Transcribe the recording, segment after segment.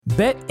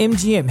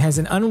BetMGM has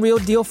an unreal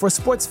deal for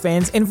sports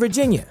fans in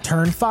Virginia.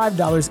 Turn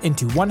 $5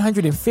 into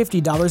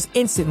 $150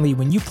 instantly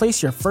when you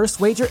place your first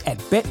wager at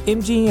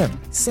BetMGM.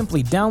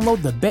 Simply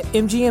download the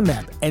BetMGM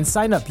app and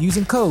sign up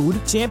using code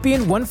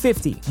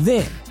Champion150.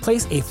 Then,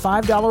 place a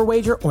 $5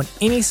 wager on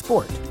any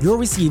sport. You'll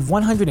receive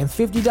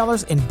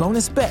 $150 in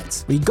bonus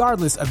bets,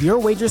 regardless of your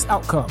wager's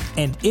outcome.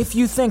 And if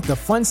you think the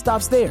fun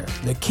stops there,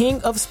 the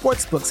King of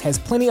Sportsbooks has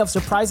plenty of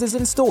surprises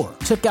in store.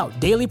 Check out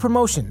daily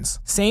promotions,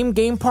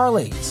 same-game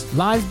parlays,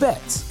 live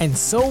bets, and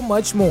so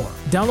much more.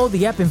 Download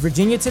the app in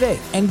Virginia today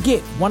and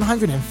get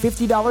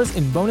 $150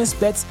 in bonus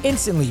bets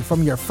instantly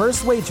from your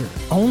first wager.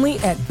 Only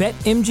at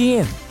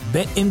BetMGM.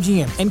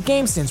 BetMGM and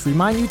GameSense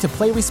remind you to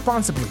play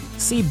responsibly.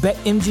 See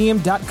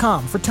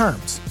BetMGM.com for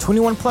terms.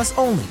 21 plus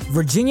only.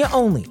 Virginia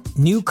only.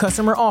 New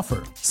customer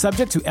offer.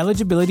 Subject to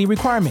eligibility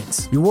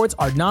requirements. Rewards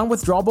are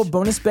non-withdrawable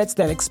bonus bets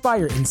that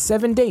expire in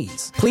 7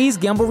 days. Please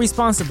gamble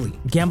responsibly.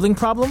 Gambling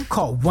problem?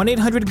 Call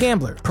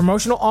 1-800-GAMBLER.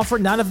 Promotional offer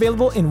not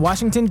available in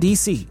Washington,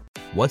 D.C.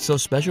 What's so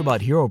special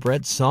about Hero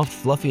Bread's soft,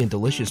 fluffy, and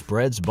delicious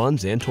breads,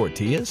 buns, and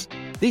tortillas?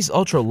 These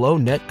ultra-low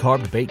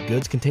net-carb baked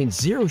goods contain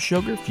zero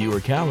sugar,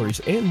 fewer calories,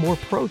 and more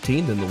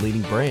protein than the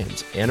leading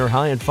brands, and are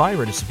high in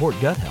fiber to support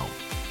gut health.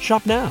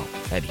 Shop now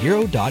at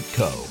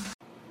Hero.co.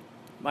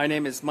 My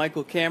name is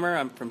Michael Kammer.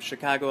 I'm from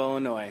Chicago,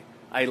 Illinois.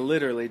 I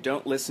literally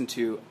don't listen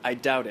to I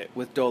Doubt It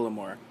with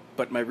Dollamore,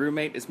 but my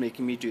roommate is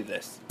making me do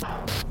this.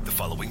 The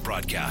following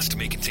broadcast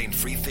may contain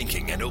free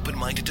thinking and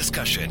open-minded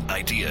discussion,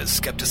 ideas,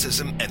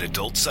 skepticism, and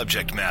adult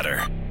subject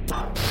matter.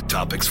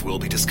 Topics will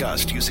be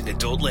discussed using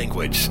adult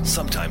language,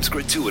 sometimes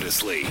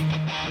gratuitously.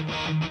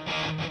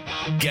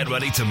 Get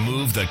ready to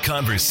move the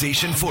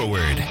conversation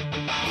forward.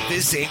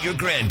 This ain't your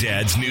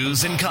granddad's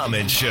news and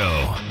comment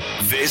show.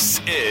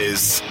 This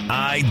is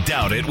I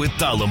Doubt It with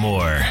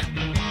Dollamore.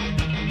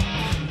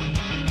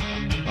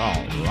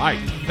 All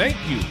right. Thank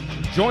you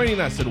for joining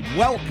us, and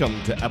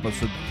welcome to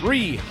episode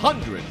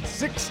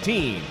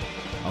 316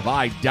 of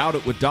I Doubt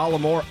It with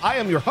Dollamore. I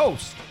am your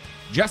host,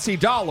 Jesse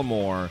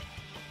Dollamore,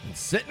 and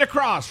sitting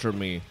across from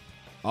me,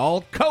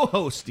 all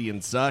co-hosty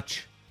and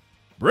such,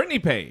 Brittany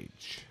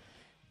Page.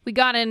 We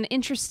got an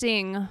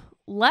interesting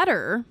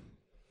letter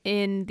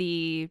to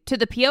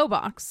the P.O.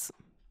 box.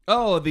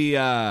 Oh,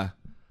 the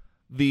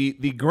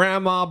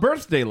grandma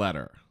birthday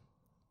letter.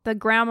 The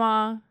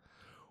grandma.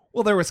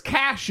 Well, there was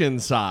cash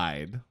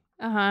inside.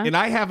 Uh-huh. And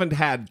I haven't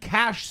had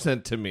cash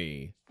sent to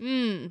me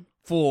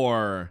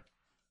for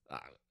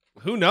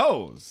who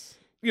knows.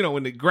 You know,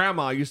 when the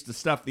grandma used to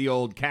stuff the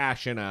old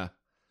cash in a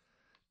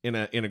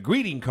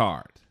greeting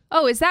card.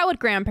 Oh, is that what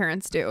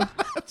grandparents do?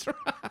 That's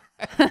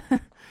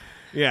right.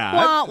 Yeah.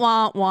 Wah,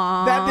 wah,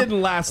 wah. That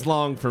didn't last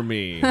long for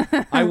me.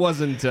 I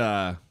wasn't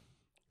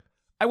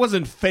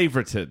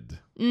favorited.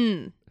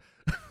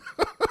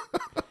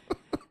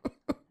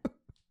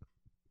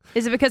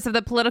 Is it because of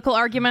the political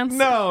arguments?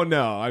 No,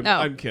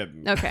 I'm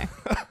kidding. Okay.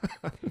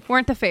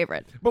 Weren't the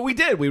favorite. But we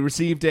did. We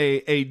received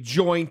a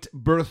joint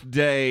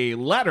birthday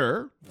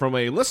letter from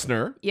a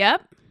listener.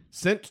 Yep.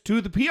 Sent to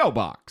the P.O.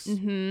 box.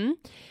 Mm-hmm.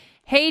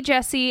 Hey,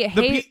 Jesse.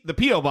 The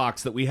P.O.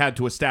 box that we had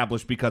to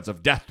establish because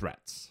of death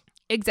threats.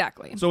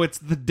 Exactly. So it's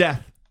the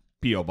death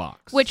P.O.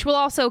 box. Which will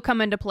also come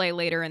into play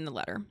later in the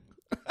letter.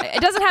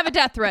 It doesn't have a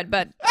death threat,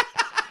 but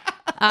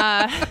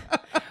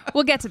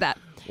we'll get to that.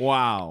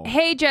 Wow.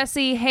 Hey,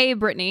 Jesse. Hey,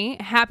 Brittany.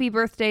 Happy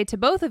birthday to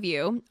both of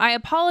you. I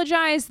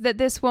apologize that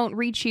this won't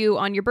reach you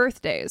on your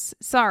birthdays.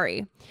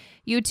 Sorry.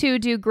 You two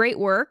do great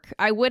work.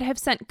 I would have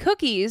sent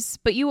cookies,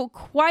 but you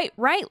quite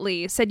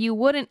rightly said you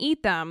wouldn't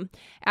eat them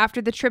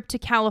after the trip to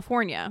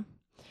California.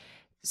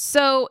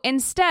 So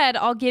instead,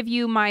 I'll give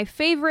you my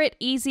favorite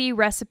easy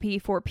recipe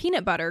for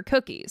peanut butter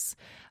cookies.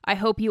 I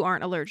hope you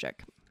aren't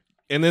allergic.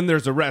 And then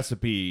there's a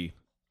recipe,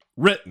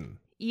 written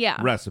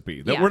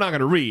recipe, that we're not going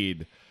to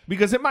read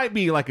because it might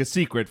be like a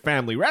secret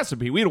family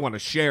recipe. We don't want to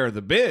share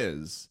the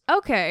biz.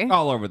 Okay.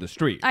 All over the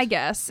street. I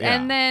guess. Yeah.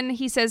 And then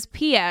he says,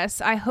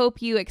 P.S. I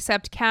hope you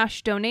accept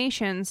cash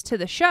donations to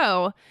the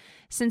show.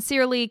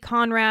 Sincerely,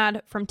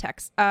 Conrad from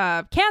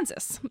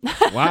Kansas.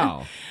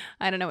 Wow.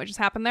 I don't know what just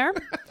happened there.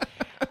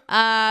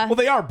 Well,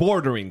 they are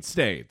bordering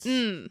states.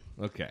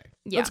 Okay.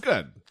 Yeah. That's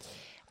good.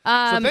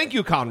 So thank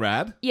you,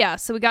 Conrad. Yeah,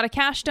 so we got a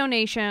cash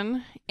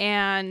donation,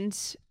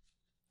 and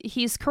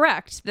he's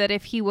correct that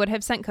if he would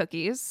have sent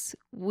cookies,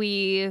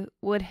 we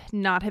would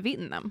not have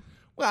eaten them.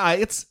 Well,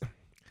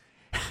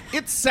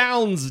 it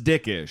sounds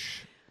dickish,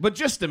 but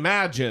just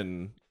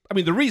imagine. I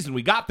mean, the reason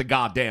we got the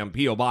goddamn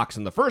P.O. box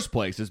in the first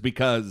place is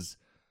because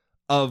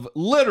of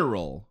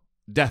literal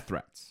death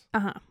threats.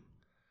 Uh-huh.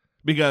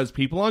 Because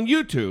people on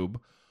YouTube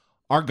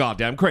are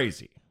goddamn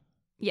crazy.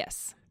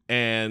 Yes.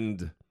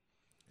 And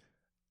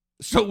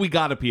so we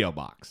got a P.O.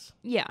 box.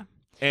 Yeah.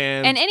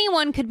 And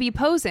anyone could be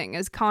posing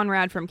as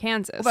Conrad from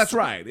Kansas. Well, that's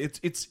right.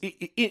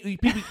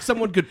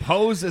 Someone could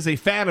pose as a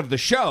fan of the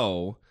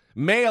show,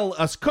 mail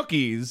us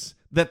cookies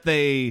that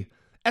they,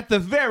 at the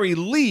very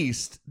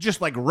least,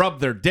 just like rub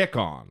their dick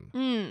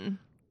on.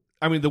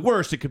 I mean, the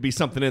worst, it could be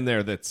something in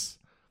there that's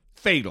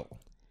fatal.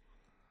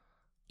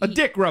 A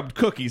dick rubbed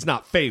cookie's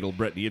not fatal,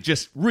 Brittany. It's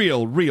just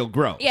real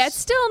gross. Yeah, it's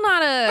still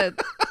not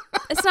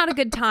it's not a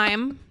good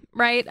time,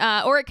 right?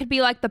 Or it could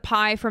be like the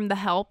pie from The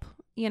Help,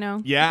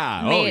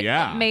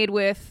 Yeah. Made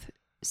with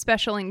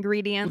special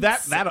ingredients.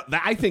 That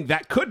I think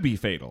that could be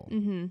fatal.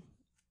 Mm-hmm.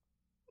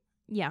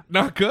 Yeah.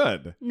 Not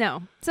good.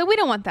 No. So we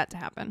don't want that to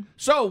happen.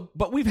 So,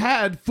 but we've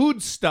had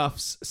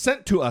foodstuffs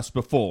sent to us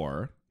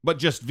before, but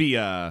just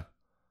via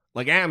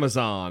like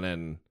Amazon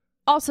and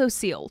also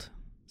sealed.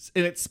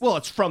 And it's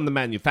from the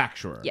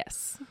manufacturer.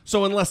 Yes.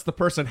 So unless the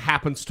person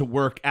happens to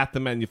work at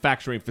the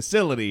manufacturing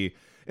facility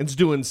and's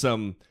doing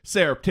some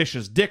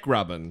surreptitious dick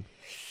rubbing,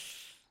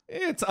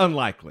 it's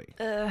unlikely.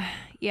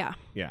 Yeah.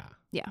 Yeah.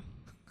 Yeah.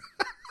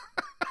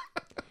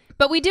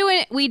 But we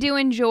do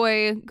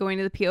enjoy going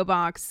to the P.O.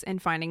 box and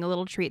finding a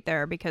little treat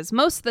there because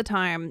most of the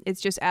time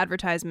it's just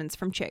advertisements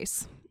from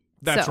Chase.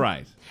 That's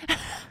right.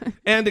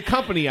 And a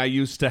company I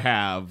used to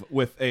have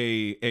with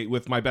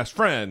with my best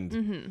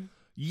friend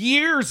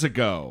years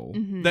ago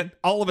that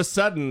all of a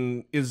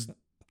sudden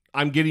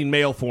I'm getting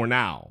mail for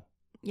now.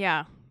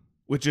 Yeah.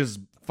 Which is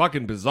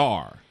fucking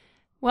bizarre.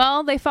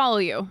 Well, they follow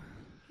you.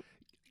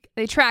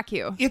 They track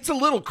you. It's a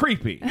little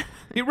creepy.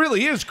 It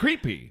really is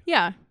creepy.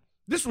 Yeah.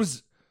 This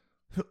was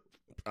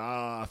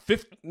not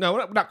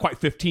quite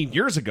 15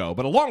 years ago,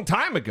 but a long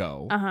time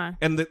ago. Uh-huh.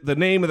 And the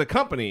name of the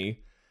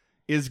company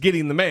is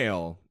Getting the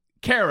Mail,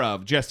 care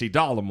of Jesse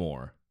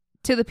Dollamore.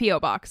 To the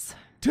P.O. box.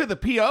 To the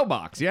P.O.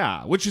 box,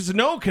 yeah, which is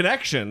no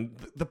connection.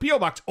 The P.O.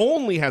 box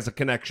only has a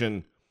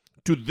connection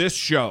to this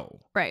show.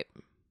 Right.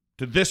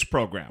 To this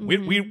program.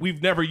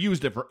 We've never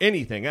used it for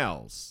anything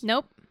else.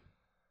 Nope.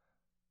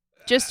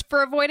 Just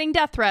for avoiding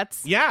death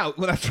threats. Yeah,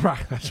 well, that's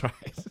right. That's right.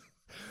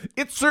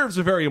 It serves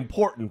a very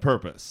important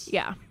purpose.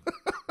 Yeah.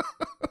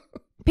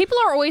 People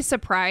are always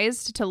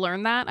surprised to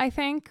learn that, I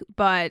think,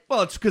 but...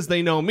 Well, it's because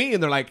they know me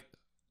and they're like,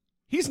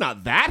 he's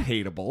not that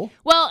hateable.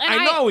 Well,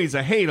 and I know he's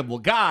a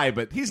hateable guy,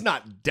 but he's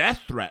not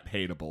death threat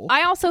hateable.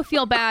 I also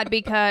feel bad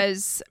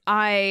because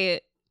I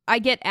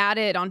get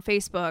added on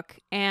Facebook,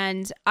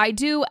 and I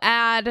do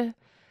add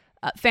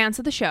fans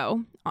of the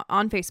show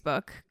on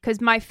Facebook because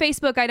my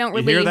Facebook, I don't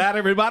really... You hear that,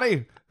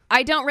 everybody?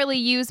 I don't really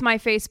use my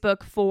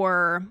Facebook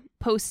for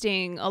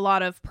posting a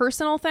lot of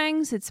personal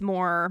things. It's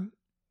more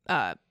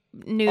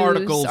news,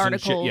 articles and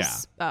shit,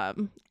 yeah.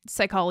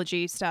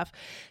 Psychology stuff.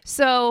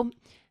 So...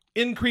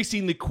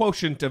 Increasing the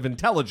quotient of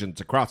intelligence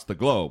across the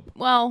globe.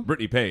 Well...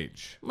 Brittany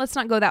Page. Let's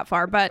not go that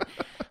far, but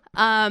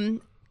I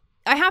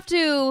have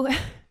to...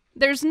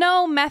 There's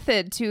no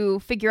method to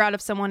figure out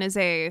if someone is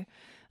a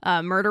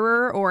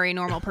murderer or a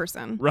normal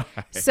person. Right.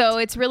 So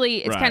it's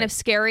kind of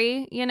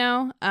scary,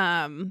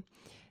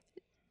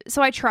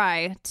 so I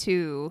try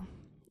to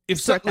if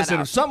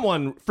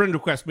someone friend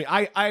requests me,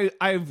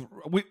 I've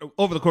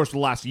over the course of the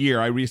last year,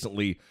 I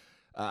recently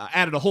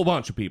added a whole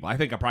bunch of people. I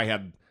think I probably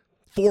had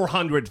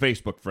 400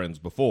 Facebook friends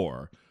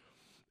before,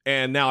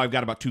 and now I've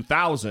got about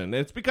 2,000.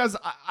 It's because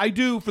I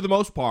do, for the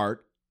most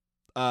part,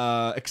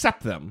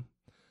 accept them.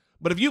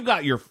 But if you've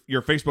got your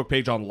Facebook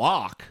page on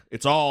lock,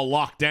 it's all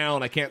locked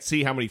down. I can't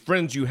see how many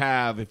friends you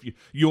have. If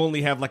you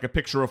only have like a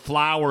picture of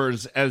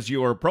flowers as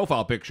your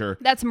profile picture.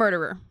 That's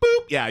murderer.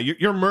 Boop. Yeah,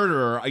 you're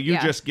murderer. You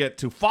just get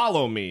to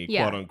follow me,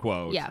 quote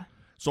unquote. Yeah.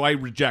 So I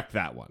reject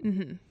that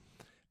one.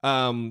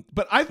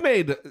 But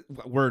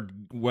we're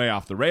way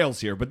off the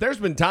rails here, but there's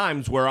been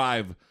times where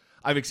I've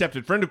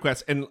accepted friend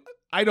requests and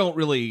I don't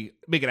really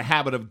make it a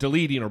habit of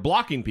deleting or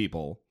blocking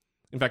people.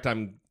 In fact,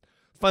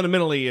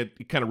 fundamentally,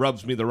 it kind of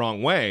rubs me the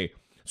wrong way.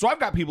 So I've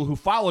got people who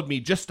followed me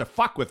just to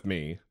fuck with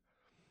me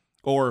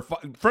or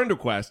friend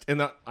request,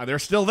 and they're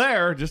still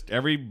there. Just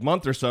every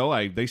month or so,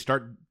 they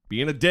start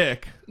being a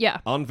dick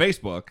on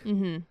Facebook.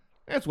 Mm-hmm.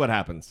 That's what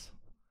happens.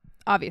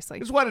 Obviously.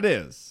 It's what it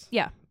is.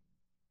 Yeah.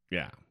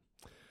 Yeah.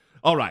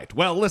 All right.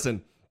 Well,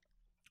 listen,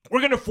 we're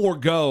going to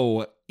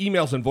forego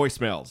emails and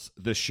voicemails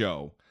this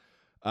show.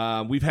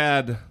 We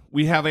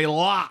have a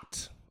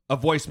lot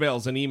of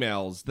voicemails and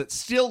emails that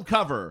still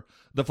cover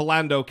the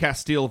Philando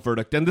Castile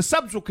verdict and the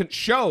subsequent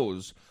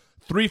shows,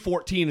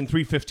 314 and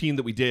 315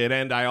 that we did,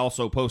 and I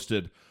also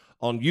posted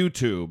on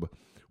YouTube.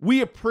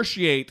 We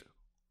appreciate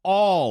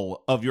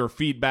all of your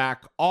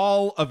feedback,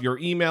 all of your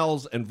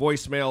emails and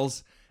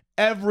voicemails.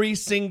 Every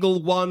single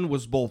one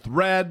was both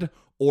read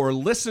or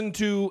listened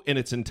to in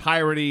its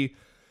entirety,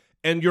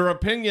 and your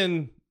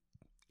opinion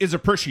is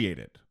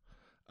appreciated.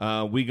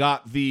 We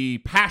got the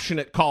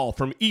passionate call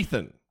from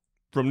Ethan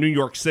from New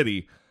York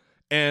City,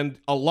 and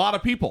a lot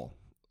of people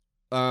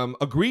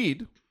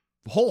agreed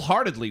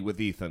wholeheartedly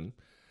with Ethan.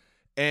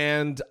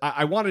 And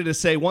I wanted to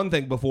say one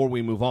thing before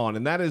we move on,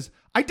 and that is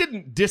I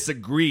didn't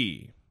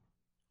disagree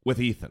with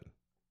Ethan.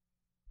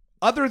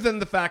 Other than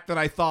the fact that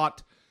I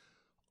thought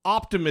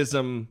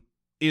optimism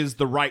is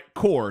the right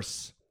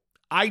course,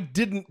 I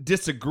didn't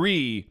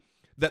disagree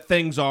that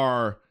things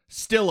are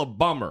still a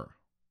bummer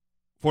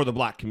for the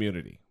black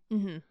community.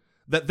 Mm-hmm.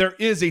 That there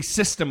is a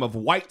system of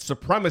white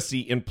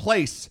supremacy in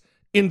place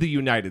in the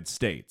United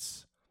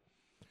States.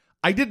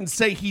 I didn't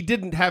say he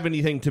didn't have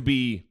anything to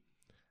be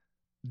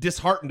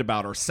disheartened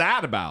about or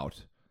sad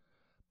about,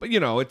 But,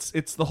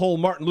 it's the whole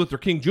Martin Luther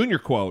King Jr.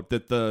 quote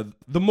that the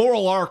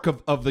moral arc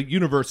of the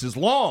universe is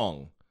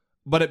long,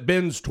 but it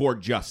bends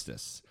toward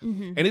justice.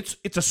 Mm-hmm. And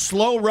it's a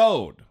slow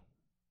road,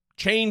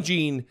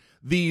 changing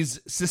these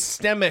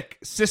systemic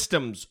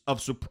systems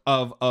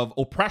of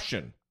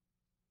oppression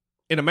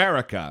in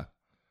America.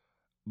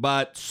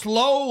 But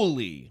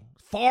slowly,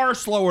 far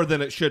slower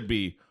than it should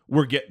be,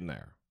 we're getting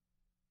there.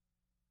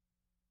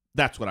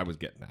 That's what I was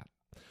getting at.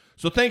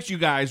 So thanks, you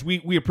guys.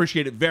 We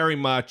appreciate it very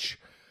much.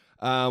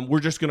 We're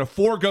just going to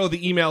forego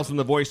the emails and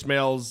the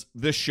voicemails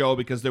this show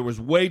because there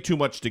was way too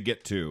much to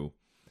get to.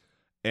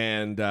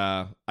 And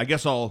I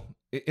guess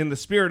in the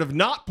spirit of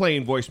not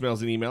playing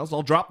voicemails and emails,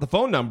 I'll drop the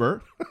phone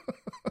number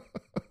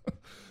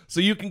so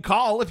you can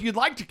call if you'd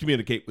like to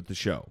communicate with the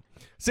show.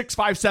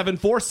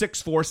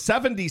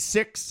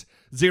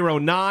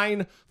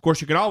 657-464-7609. Of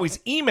course, you can always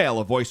email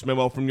a voice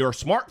memo from your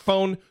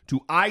smartphone to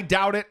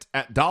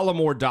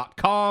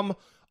idoubitit@dollamore.com.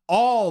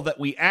 All that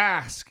we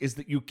ask is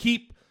that you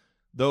keep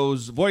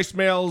those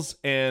voicemails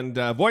and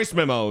voice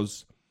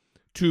memos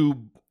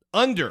to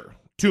under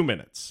 2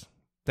 minutes.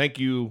 Thank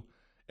you,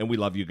 and we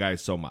love you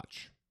guys so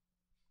much.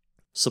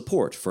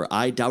 Support for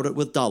I Doubt It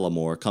with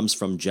Dollamore comes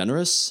from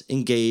generous,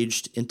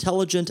 engaged,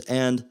 intelligent,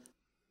 and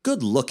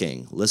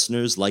good-looking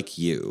listeners like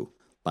you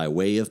by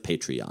way of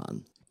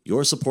Patreon.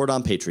 Your support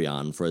on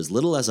Patreon for as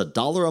little as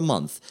 $1 a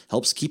month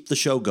helps keep the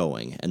show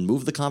going and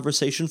move the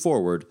conversation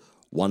forward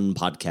one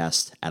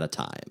podcast at a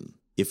time.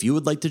 If you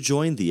would like to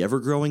join the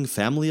ever-growing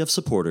family of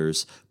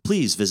supporters,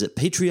 please visit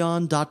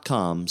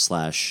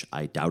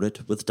patreon.com/I Doubt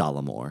It with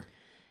Dollamore.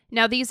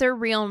 Now, these are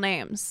real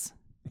names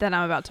that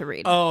I'm about to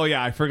read. Oh,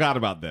 yeah, I forgot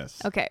about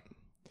this. Okay.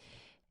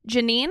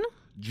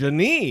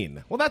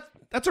 Janine. Well,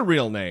 that's a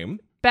real name.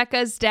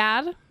 Becca's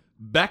dad.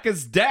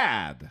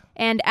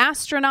 And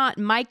astronaut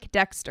Mike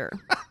Dexter.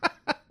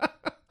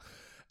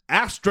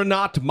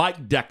 Astronaut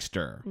Mike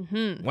Dexter.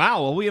 Mm-hmm.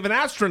 Wow, well, we have an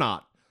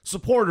astronaut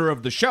supporter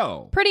of the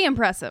show. Pretty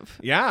impressive.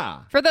 Yeah.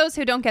 For those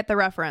who don't get the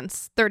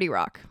reference, 30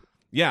 Rock.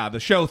 Yeah, the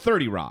show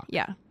 30 Rock.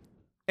 Yeah.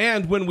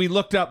 And when we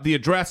looked up the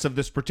address of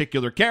this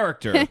particular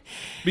character,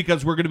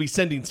 because we're going to be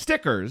sending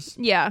stickers,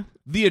 yeah,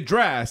 the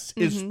address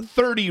is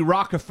 30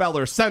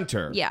 Rockefeller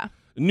Center. Yeah.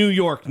 New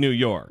York, New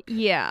York.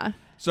 Yeah.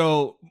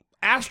 So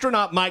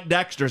astronaut Mike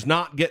Dexter's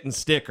not getting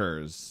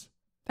stickers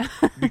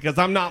because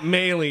I'm not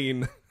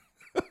mailing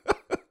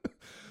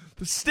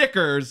the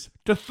stickers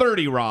to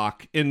 30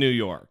 Rock in New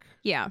York.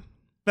 Yeah.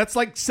 That's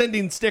like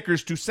sending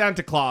stickers to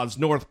Santa Claus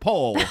North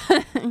Pole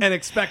and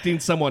expecting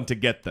someone to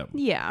get them.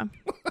 Yeah.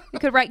 You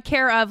could write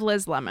care of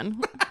Liz Lemon.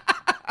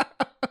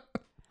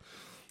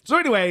 So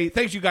anyway,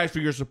 thanks you guys for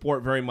your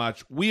support very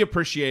much. We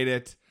appreciate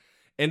it.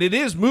 And it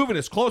is moving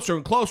us closer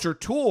and closer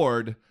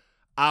toward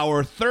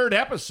our 3rd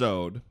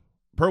episode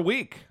per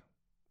week.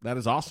 That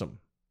is awesome.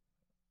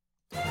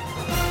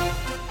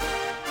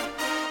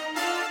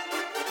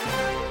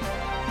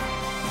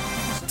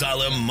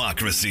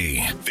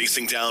 Dollamocracy.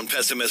 Facing down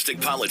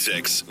pessimistic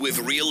politics with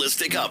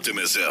realistic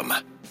optimism.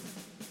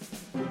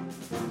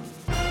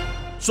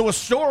 So a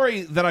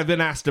story that I've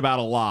been asked about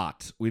a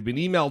lot. We've been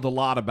emailed a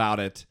lot about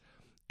it.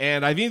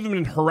 And I've even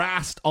been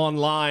harassed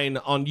online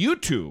on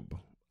YouTube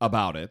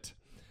about it.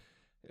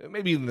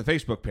 Maybe even the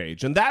Facebook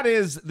page. And that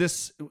is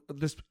this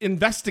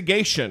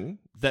investigation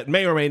that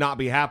may or may not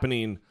be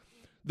happening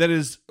that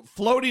is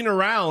floating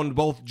around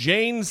both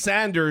Jane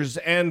Sanders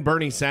and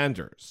Bernie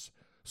Sanders.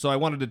 So I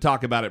wanted to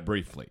talk about it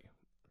briefly.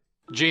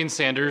 Jane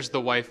Sanders, the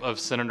wife of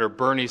Senator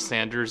Bernie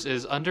Sanders,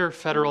 is under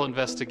federal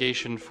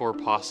investigation for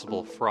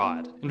possible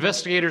fraud.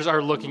 Investigators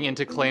are looking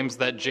into claims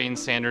that Jane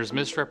Sanders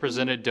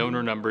misrepresented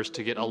donor numbers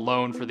to get a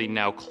loan for the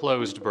now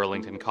closed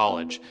Burlington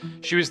College.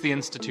 She was the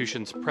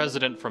institution's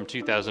president from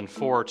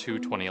 2004 to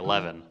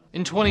 2011.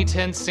 In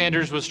 2010,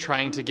 Sanders was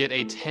trying to get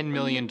a $10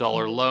 million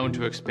loan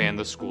to expand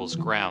the school's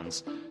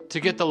grounds. To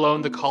get the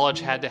loan, the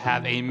college had to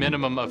have a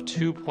minimum of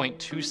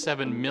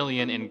 $2.27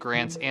 million in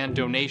grants and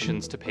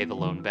donations to pay the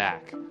loan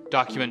back.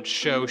 Documents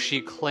show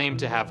she claimed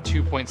to have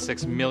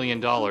 $2.6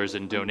 million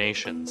in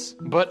donations.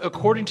 But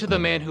according to the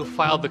man who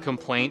filed the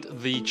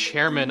complaint, the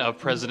chairman of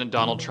President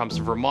Donald Trump's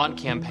Vermont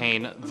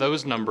campaign,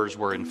 those numbers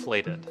were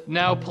inflated.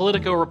 Now,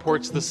 Politico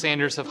reports the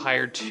Sanders have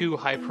hired 2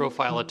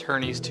 high-profile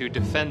attorneys to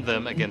defend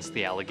them against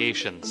the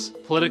allegations.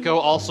 Politico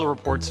also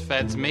reports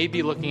feds may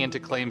be looking into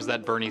claims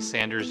that Bernie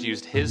Sanders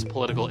used his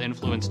political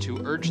influence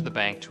to urge the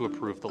bank to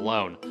approve the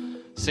loan.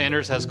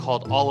 Sanders has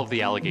called all of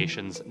the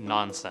allegations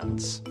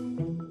nonsense.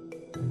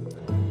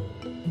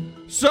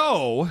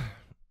 So,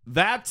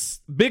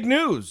 that's big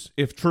news,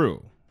 if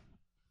true.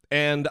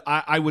 And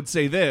I would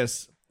say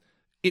this,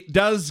 it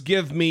does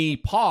give me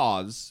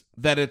pause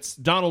that it's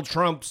Donald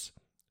Trump's,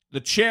 the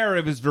chair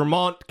of his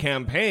Vermont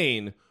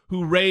campaign,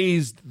 who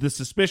raised the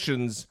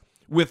suspicions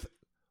with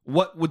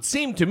what would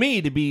seem to me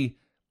to be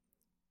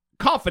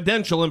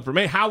confidential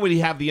information. How would he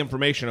have the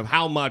information of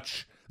how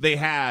much they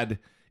had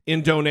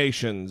in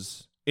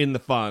donations in the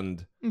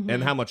fund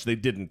and how much they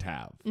didn't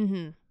have?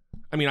 Mm-hmm.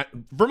 I mean,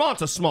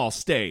 Vermont's a small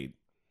state.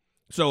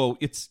 So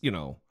it's,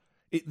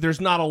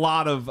 there's not a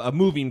lot of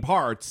moving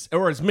parts,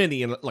 or as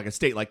many in like a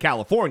state like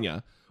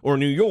California, or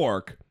New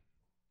York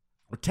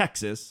or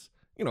Texas.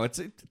 You know, it's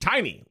a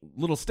tiny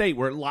little state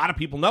where a lot of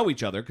people know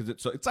each other because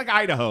it's like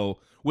Idaho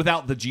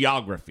without the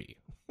geography.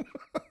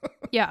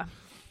 Yeah.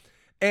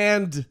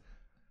 And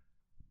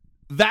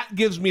that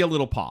gives me a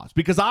little pause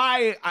because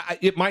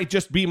it might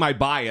just be my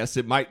bias.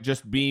 It might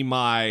just be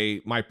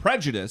my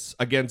prejudice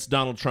against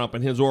Donald Trump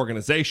and his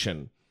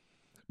organization.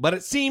 But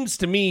it seems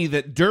to me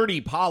that dirty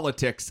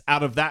politics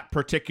out of that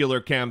particular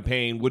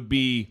campaign would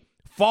be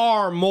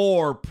far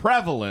more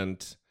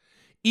prevalent,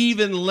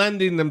 even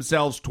lending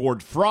themselves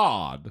toward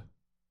fraud,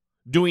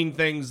 doing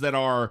things that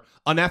are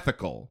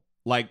unethical,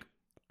 like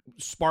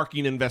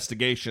sparking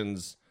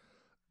investigations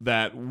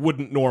that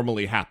wouldn't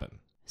normally happen.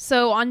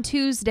 So on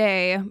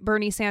Tuesday,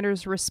 Bernie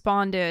Sanders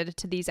responded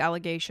to these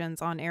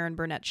allegations on Aaron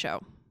Burnett's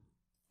show.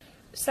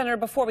 Senator,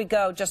 before we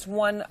go, just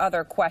one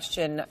other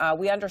question.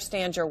 We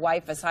understand your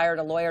wife has hired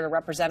a lawyer to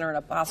represent her in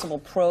a possible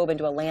probe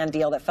into a land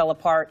deal that fell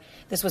apart.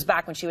 This was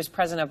back when she was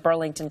president of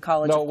Burlington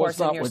College. No, of course, it was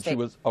not in your when state. she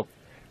was.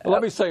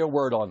 Let me say a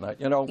word on that.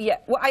 You know. Yeah.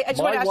 Well, I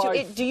just want to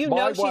ask you: do you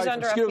know she's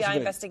under FBI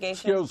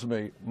investigation? Excuse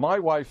me. My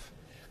wife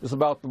is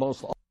about the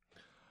most.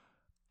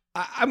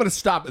 I'm going to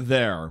stop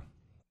there.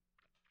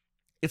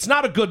 It's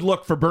not a good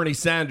look for Bernie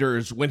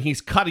Sanders when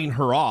he's cutting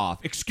her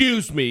off.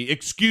 Excuse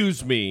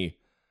me.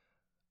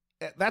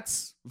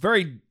 That's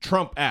very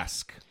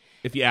Trump-esque,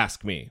 if you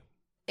ask me.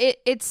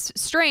 It's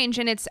strange,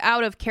 and it's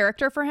out of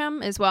character for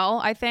him as well,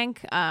 I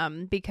think,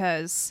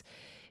 because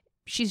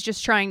she's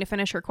just trying to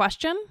finish her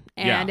question,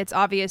 and it's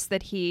obvious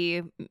that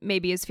he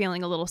maybe is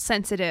feeling a little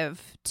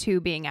sensitive to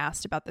being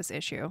asked about this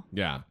issue.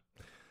 Yeah.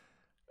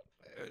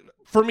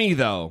 For me,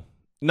 though,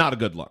 not a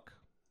good look.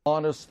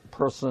 Honest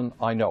person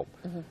I know.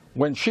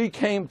 When she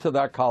came to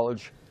that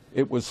college,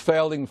 it was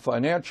failing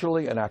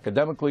financially and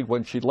academically.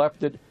 When she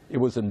left it, it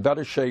was in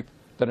better shape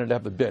than it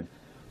ever been.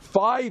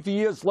 5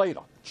 years later,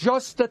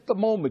 just at the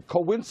moment,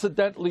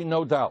 coincidentally,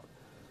 no doubt,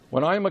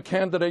 when I am a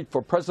candidate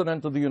for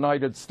President of the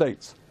United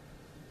States,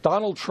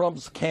 Donald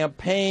Trump's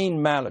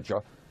campaign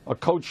manager, a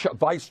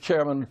vice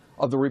chairman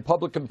of the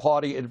Republican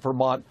Party in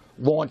Vermont,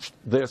 launched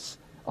this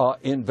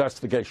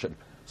investigation.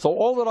 So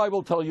all that I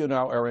will tell you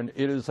now, Aaron,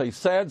 it is a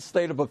sad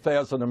state of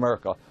affairs in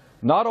America,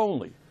 not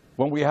only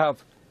when we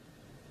have,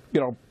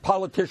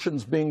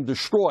 politicians being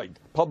destroyed,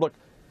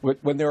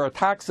 when there are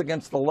attacks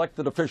against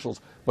elected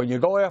officials, when you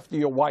go after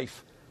your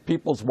wife,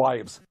 people's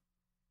wives,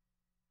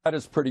 that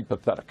is pretty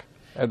pathetic.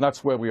 And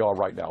that's where we are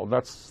right now.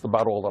 That's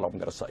about all that I'm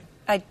going to say.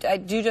 I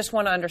do just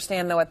want to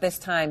understand, though, at this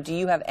time, do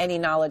you have any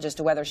knowledge as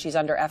to whether she's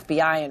under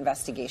FBI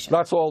investigation?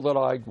 That's all that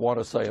I want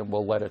to say, and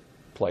we'll let it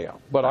play out.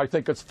 But I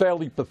think it's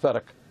fairly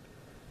pathetic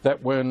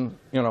that when,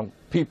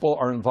 people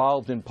are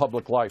involved in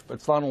public life,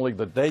 it's not only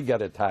that they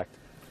get attacked,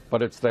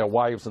 but it's their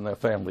wives and their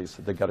families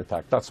that get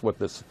attacked. That's what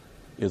this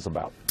is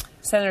about.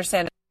 Senator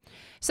Sanders.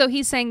 So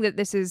he's saying that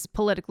this is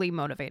politically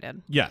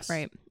motivated. Yes.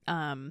 Right.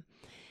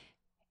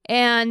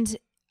 And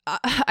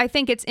I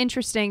think it's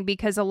interesting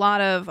because a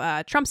lot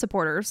of Trump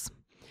supporters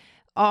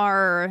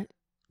are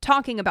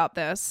talking about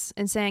this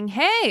and saying,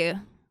 hey,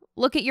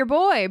 look at your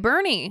boy,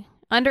 Bernie,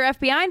 under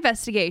FBI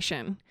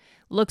investigation.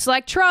 Looks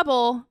like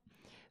trouble.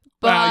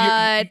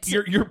 But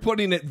you're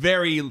putting it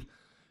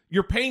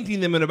you're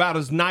painting them in about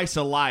as nice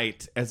a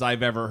light as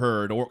I've ever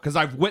heard, or because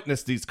I've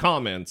witnessed these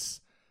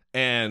comments,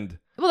 and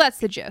well, that's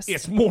the gist.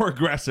 It's more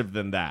aggressive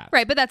than that,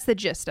 right? But that's the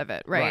gist of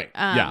it, right?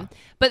 Yeah.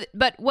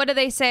 But what do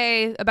they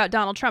say about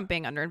Donald Trump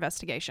being under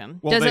investigation?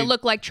 Well, Does it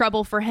look like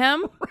trouble for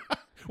him?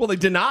 Well, they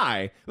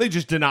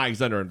just deny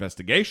he's under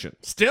investigation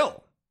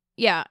still.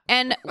 Yeah,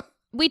 and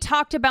we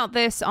talked about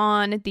this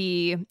on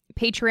the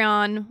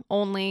Patreon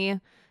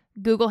only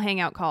Google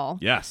Hangout call.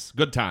 Yes,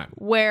 good time.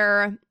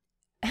 Where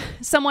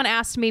someone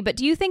asked me, but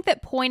do you think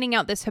that pointing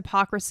out this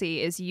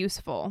hypocrisy is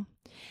useful?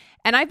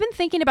 And I've been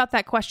thinking about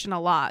that question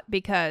a lot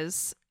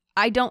because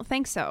I don't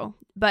think so.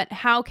 But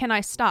how can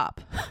I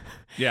stop?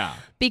 Yeah.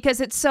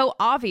 Because it's so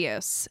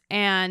obvious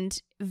and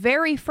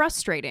very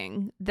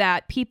frustrating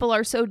that people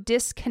are so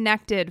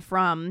disconnected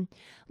from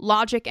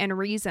logic and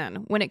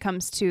reason when it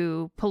comes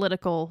to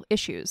political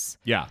issues.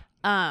 Yeah.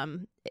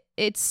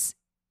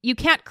 You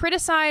can't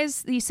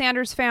criticize the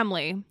Sanders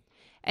family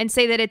and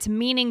say that it's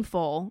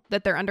meaningful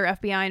that they're under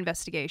FBI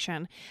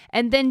investigation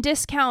and then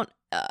discount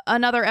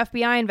another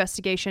FBI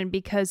investigation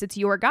because it's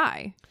your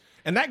guy.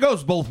 And that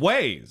goes both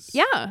ways.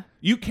 Yeah.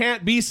 You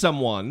can't be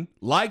someone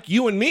like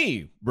you and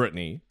me,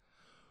 Brittany,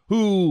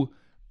 who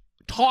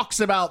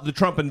talks about the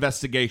Trump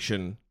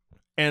investigation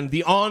and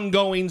the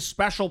ongoing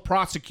special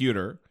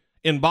prosecutor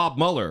in Bob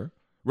Mueller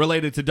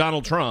related to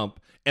Donald Trump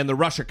and the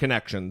Russia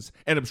connections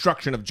and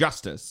obstruction of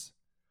justice,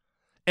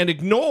 and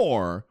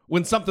ignore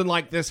when something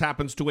like this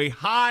happens to a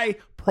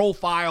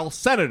high-profile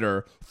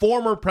senator,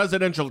 former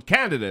presidential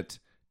candidate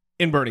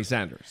in Bernie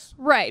Sanders.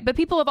 Right, but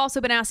people have also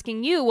been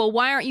asking you, well,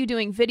 why aren't you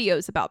doing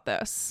videos about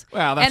this?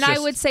 Well, that's I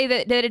would say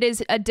that it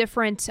is a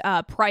different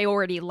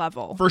priority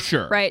level. For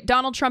sure. Right?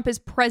 Donald Trump is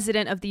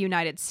president of the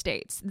United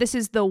States. This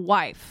is the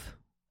wife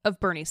of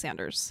Bernie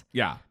Sanders.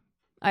 Yeah.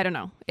 I don't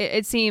know.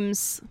 It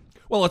seems...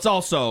 Well,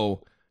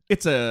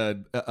 it's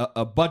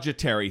a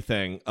budgetary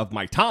thing of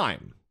my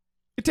time.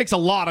 It takes a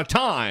lot of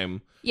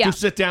time to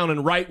sit down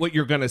and write what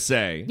you're going to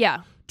say.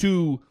 Yeah.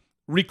 To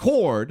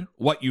record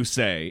what you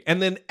say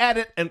and then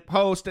edit and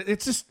post.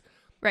 It's just...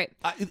 Right.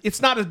 It's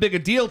not as big a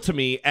deal to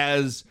me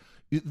as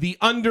the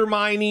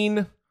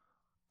undermining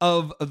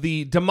of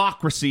the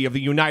democracy of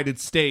the United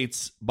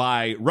States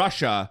by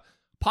Russia,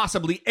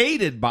 possibly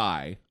aided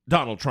by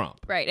Donald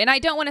Trump. Right. And I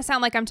don't want to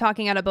sound like I'm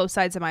talking out of both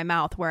sides of my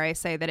mouth where I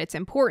say that it's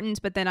important,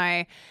 but then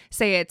I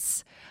say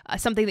it's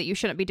something that you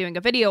shouldn't be doing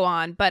a video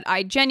on. But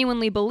I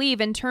genuinely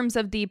believe in terms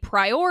of the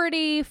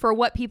priority for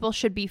what people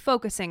should be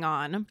focusing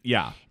on.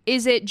 Yeah.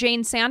 Is it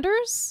Jane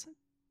Sanders?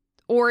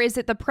 Or is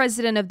it the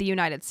president of the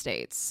United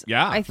States?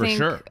 Yeah, for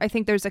sure. I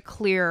think there's a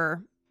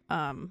clear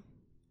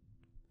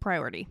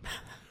priority.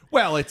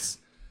 Well, it's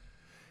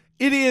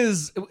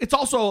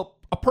also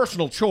a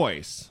personal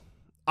choice.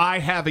 I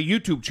have a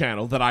YouTube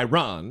channel that I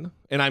run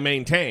and I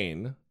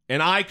maintain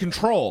and I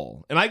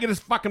control, and I get to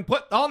fucking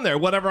put on there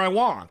whatever I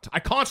want. I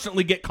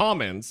constantly get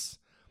comments.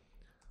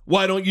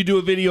 Why don't you do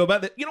a video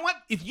about that? You know what?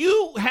 If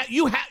you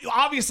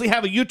obviously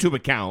have a YouTube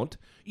account,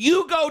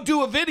 you go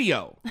do a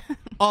video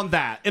on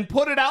that and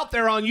put it out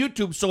there on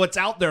YouTube so it's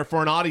out there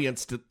for an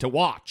audience to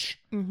watch.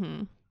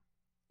 Mm-hmm.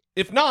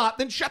 If not,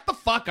 then shut the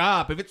fuck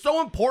up. If it's so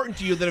important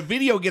to you that a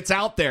video gets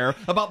out there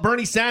about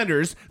Bernie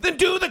Sanders, then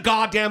do the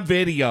goddamn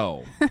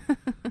video.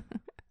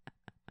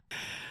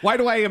 Why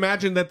do I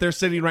imagine that they're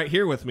sitting right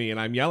here with me and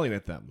I'm yelling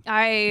at them?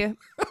 I'm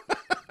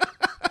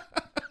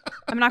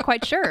not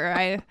quite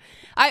sure.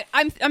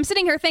 I'm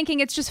sitting here thinking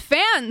it's just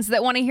fans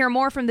that want to hear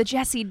more from the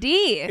Jesse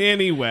D.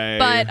 Anyway.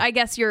 But I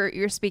guess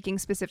you're speaking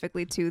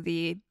specifically to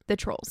the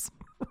trolls.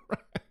 Right.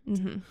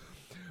 Mm-hmm.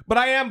 But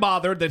I am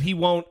bothered that he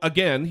won't,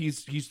 again,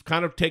 he's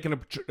kind of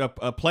taken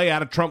a play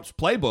out of Trump's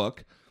playbook,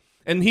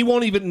 and he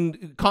won't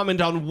even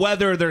comment on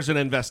whether there's an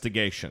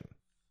investigation.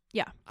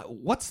 Yeah.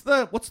 What's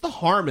the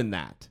harm in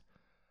that?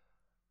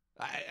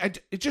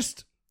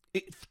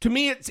 To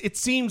me, it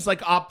seems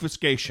like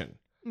obfuscation.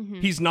 Mm-hmm.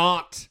 He's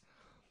not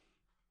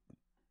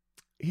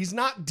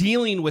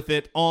dealing with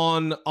it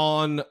on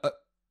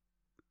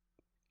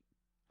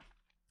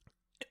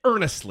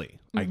earnestly,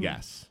 mm-hmm. I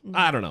guess. Mm-hmm.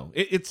 I don't know.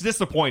 It's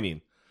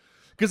disappointing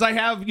because I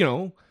have,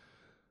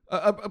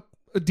 a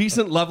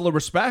decent level of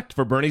respect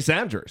for Bernie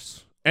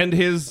Sanders and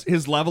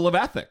his level of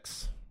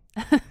ethics.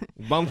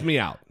 Bums me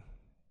out.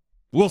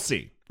 We'll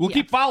see. We'll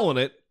keep following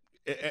it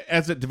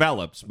as it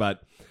develops,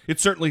 but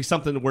it's certainly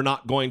something we're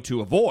not going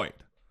to avoid.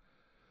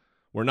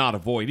 We're not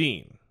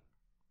avoiding.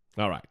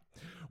 All right.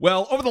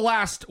 Well, over the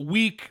last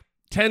week,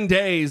 10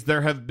 days,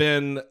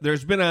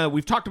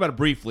 we've talked about it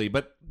briefly,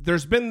 but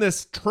there's been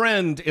this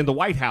trend in the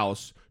White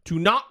House to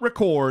not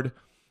record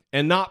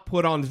and not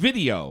put on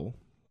video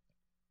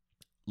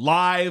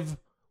live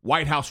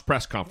White House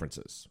press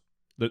conferences,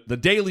 the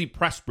daily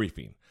press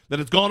briefing that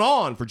has gone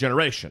on for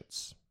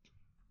generations.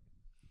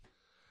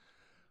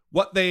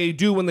 What they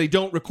do when they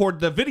don't record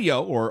the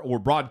video or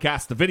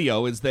broadcast the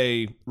video is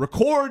they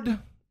record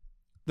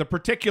the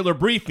particular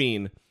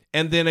briefing,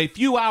 and then a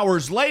few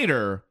hours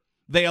later,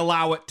 they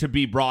allow it to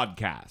be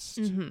broadcast.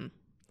 Mm-hmm.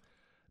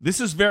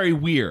 This is very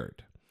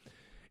weird.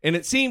 And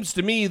it seems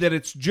to me that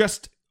it's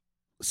just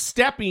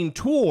stepping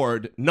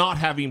toward not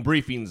having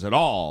briefings at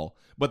all,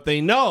 but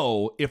they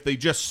know if they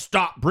just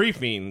stop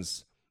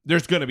briefings,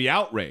 there's going to be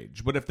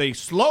outrage. But if they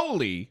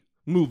slowly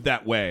move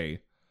that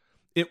way,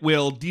 it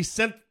will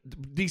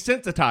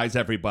desensitize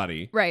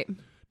everybody, right,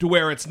 to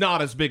where it's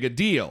not as big a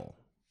deal.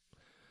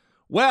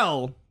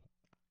 Well,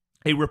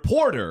 a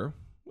reporter,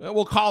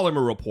 we'll call him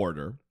a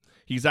reporter.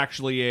 He's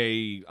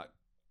actually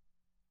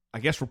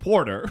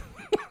reporter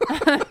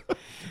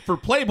for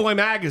Playboy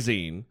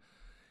magazine.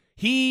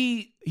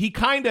 He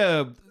kind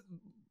of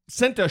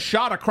sent a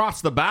shot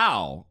across the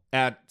bow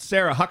at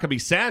Sarah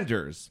Huckabee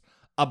Sanders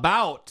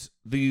about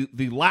the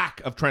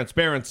lack of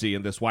transparency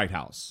in this White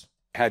House.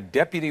 Had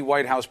Deputy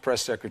White House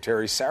Press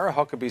Secretary Sarah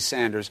Huckabee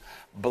Sanders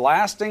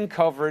blasting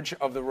coverage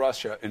of the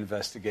Russia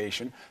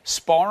investigation,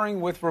 sparring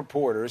with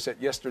reporters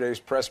at yesterday's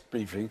press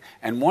briefing,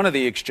 and one of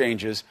the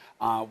exchanges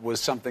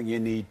was something you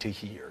need to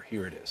hear.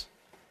 Here it is.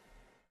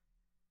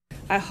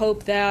 I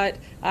hope that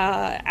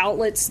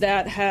outlets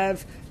that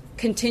have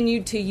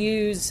continued to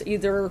use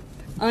either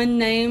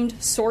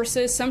unnamed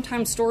sources,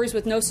 sometimes stories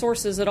with no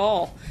sources at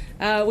all.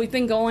 We've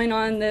been going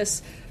on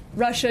this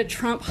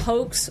Russia-Trump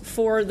hoax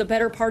for the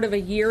better part of a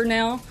year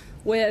now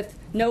with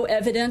no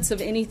evidence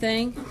of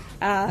anything.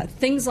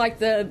 Things like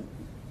the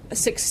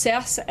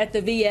success at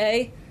the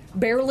VA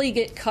barely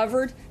get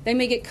covered. They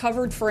may get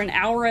covered for an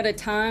hour at a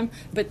time,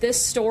 but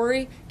this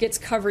story gets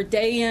covered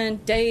day in,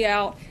 day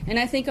out. And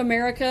I think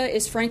America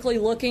is frankly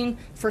looking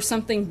for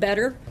something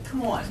better.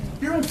 Come on,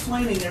 you're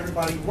inflaming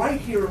everybody right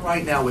here and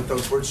right now with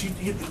those words.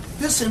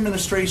 This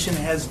administration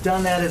has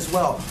done that as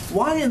well.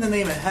 Why in the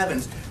name of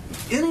heavens?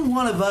 Any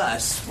one of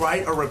us,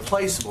 right, are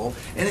replaceable,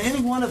 and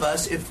any one of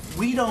us, if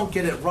we don't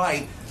get it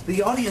right,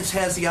 the audience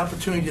has the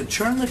opportunity to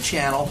turn the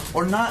channel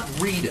or not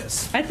read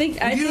us.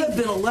 You have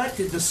been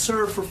elected to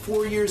serve for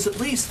 4 years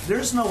at least.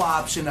 There's no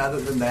option other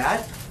than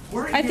that.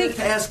 We're here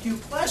to ask you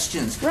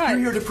questions. Right.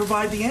 We're here to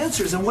provide the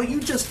answers. And what you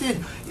just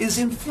did is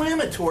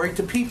inflammatory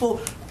to people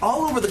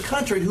all over the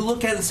country who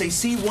look at it and say,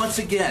 see, once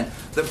again,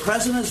 the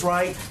president is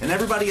right and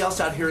everybody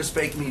else out here is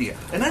fake media.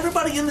 And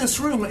everybody in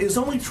this room is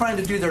only trying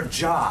to do their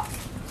job.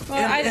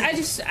 Well,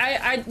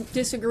 I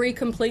disagree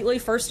completely.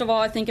 First of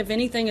all, I think if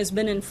anything has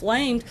been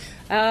inflamed,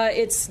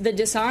 it's the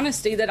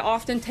dishonesty that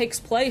often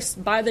takes place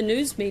by the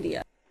news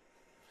media.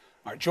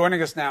 All right,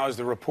 joining us now is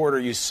the reporter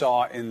you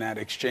saw in that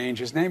exchange.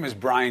 His name is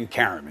Brian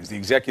Karam. He's the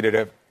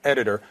executive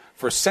editor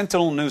for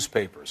Sentinel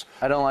Newspapers.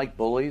 I don't like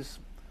bullies.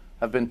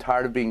 I've been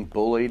tired of being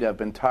bullied. I've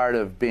been tired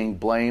of being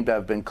blamed.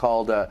 I've been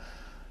called an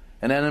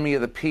enemy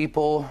of the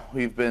people.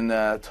 We've been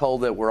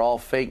told that we're all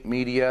fake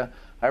media.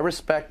 I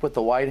respect what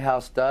the White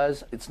House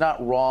does. It's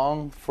not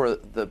wrong for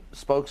the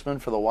spokesman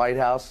for the White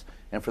House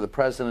and for the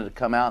president to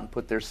come out and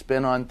put their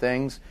spin on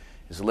things.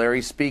 As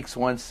Larry Speaks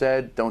once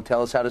said, don't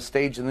tell us how to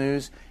stage the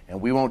news, and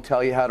we won't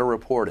tell you how to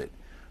report it.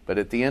 But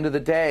at the end of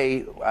the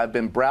day, I've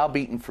been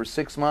browbeaten for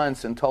 6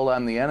 months and told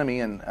I'm the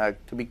enemy, and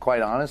to be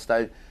quite honest,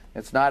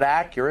 it's not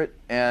accurate,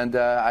 and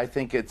I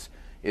think it's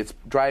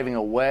driving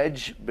a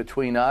wedge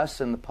between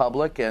us and the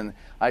public, and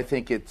I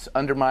think it's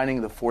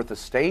undermining the Fourth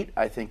Estate.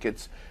 I think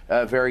it's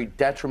very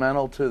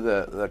detrimental to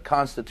the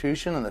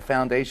Constitution and the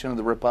foundation of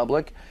the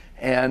Republic,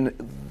 and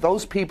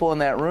those people in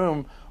that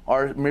room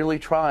are merely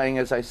trying,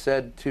 as I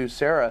said to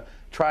Sarah,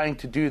 trying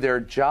to do their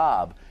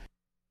job.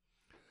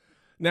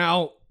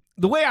 Now,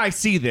 the way I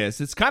see this,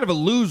 it's kind of a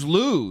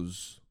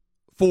lose-lose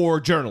for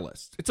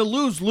journalists. It's a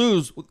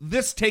lose-lose.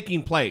 This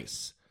taking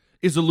place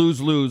is a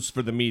lose-lose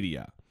for the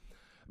media.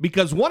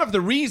 Because one of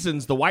the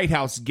reasons the White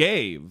House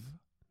gave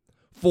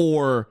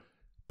for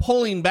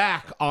pulling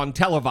back on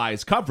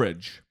televised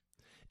coverage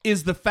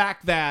is the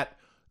fact that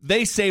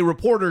they say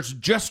reporters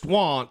just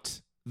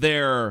want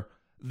their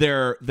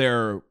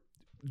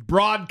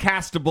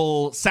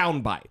broadcastable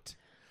soundbite.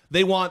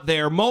 They want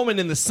their moment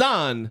in the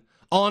sun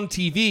on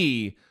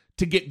TV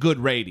to get good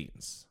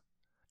ratings.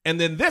 And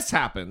then this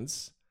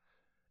happens,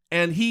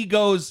 and he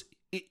goes,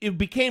 it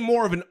became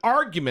more of an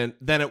argument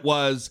than it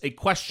was a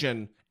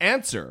question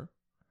answer.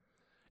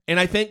 And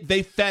I think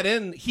he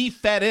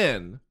fed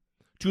in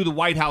to the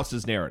White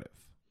House's narrative.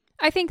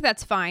 I think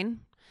that's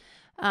fine.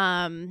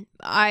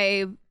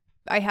 I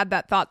had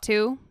that thought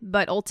too,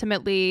 but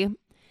ultimately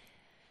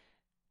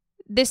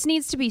this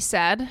needs to be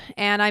said,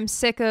 and I'm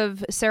sick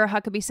of Sarah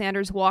Huckabee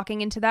Sanders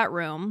walking into that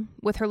room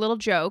with her little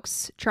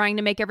jokes, trying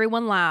to make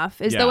everyone laugh,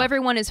 as though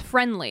everyone is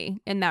friendly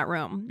in that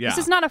room. Yeah. This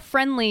is not a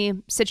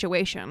friendly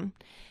situation.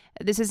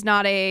 This is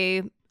not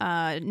a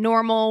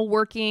normal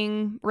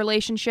working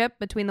relationship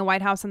between the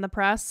White House and the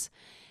press.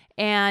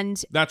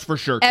 And that's for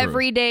sure true.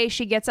 Every day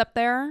she gets up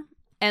there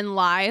and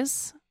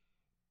lies.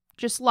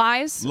 Just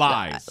lies.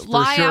 Lies.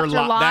 Lie for sure.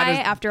 after lie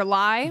after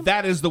lie.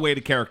 That is the way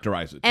to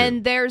characterize it, too.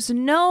 And there's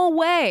no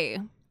way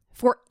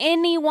for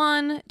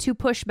anyone to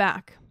push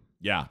back.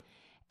 Yeah.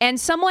 And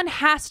someone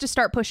has to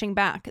start pushing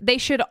back. They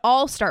should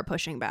all start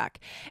pushing back.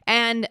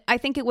 And I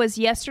think it was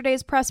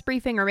yesterday's press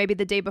briefing or maybe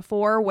the day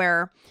before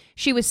where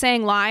she was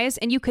saying lies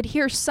and you could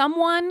hear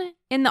someone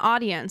in the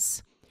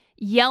audience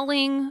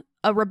yelling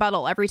a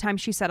rebuttal every time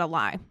she said a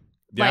lie.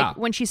 Yeah. Like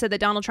when she said that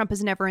Donald Trump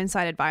has never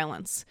incited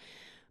violence.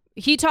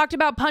 He talked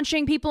about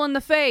punching people in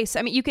the face.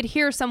 I mean, you could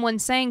hear someone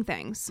saying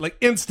things. Like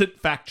instant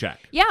fact check.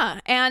 Yeah.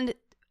 And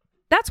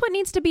that's what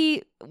needs to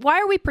be. Why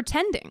are we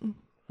pretending?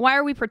 Why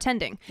are we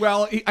pretending?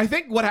 Well, I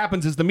think what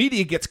happens is the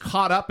media gets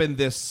caught up in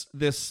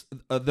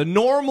the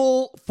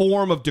normal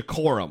form of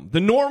decorum, the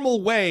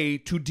normal way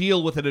to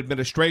deal with an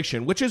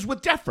administration, which is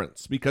with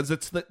deference because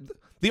it's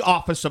the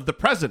office of the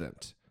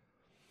president.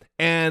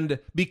 And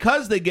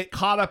because they get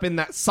caught up in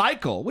that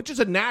cycle, which is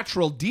a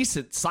natural,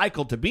 decent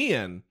cycle to be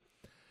in,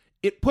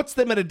 it puts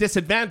them at a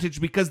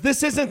disadvantage because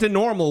this isn't a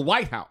normal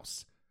White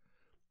House.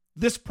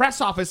 This press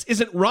office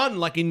isn't run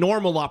like a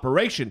normal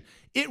operation.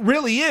 It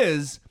really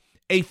is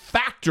a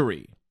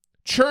factory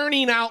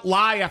churning out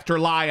lie after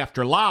lie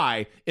after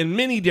lie in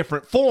many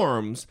different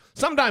forms,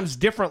 sometimes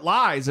different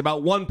lies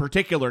about one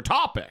particular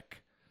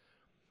topic.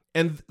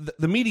 And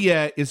the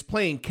media is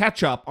playing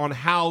catch up on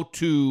how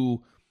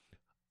to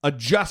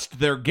adjust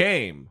their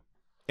game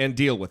and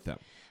deal with them.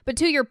 But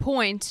to your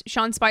point,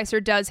 Sean Spicer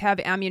does have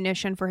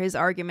ammunition for his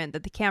argument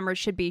that the cameras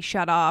should be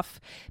shut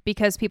off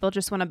because people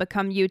just want to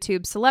become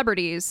YouTube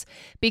celebrities.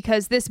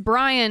 Because this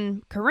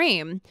Brian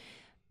Kareem,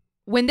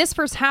 when this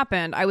first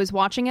happened, I was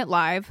watching it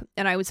live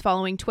and I was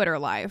following Twitter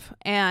live.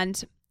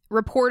 And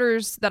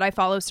reporters that I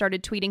follow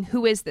started tweeting,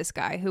 who is this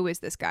guy? Who is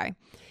this guy?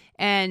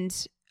 And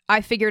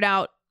I figured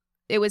out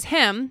it was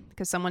him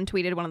because someone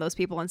tweeted one of those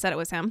people and said it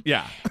was him.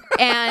 Yeah.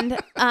 And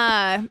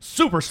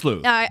super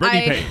sleuth.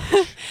 Brittany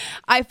Page.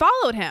 I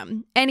followed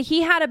him and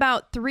he had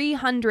about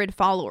 300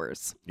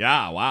 followers.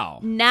 Yeah, wow.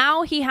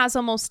 Now he has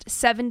almost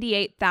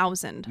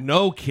 78,000.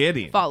 No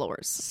kidding.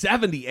 Followers.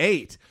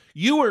 78.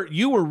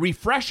 You were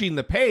refreshing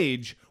the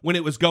page when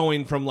it was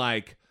going from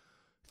like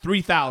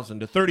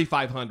 3,000 to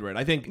 3,500.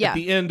 I think at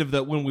the end of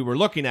when we were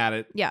looking at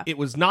it, it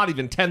was not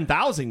even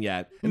 10,000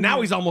 yet. And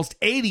now he's almost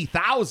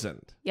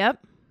 80,000.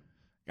 Yep.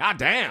 God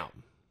damn.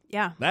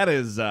 Yeah. That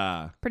is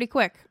pretty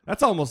quick.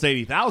 That's almost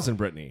 80,000,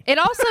 Brittany. It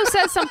also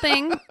says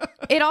something.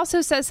 It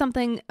also says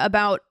something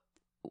about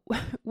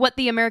what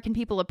the American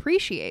people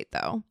appreciate,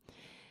 though.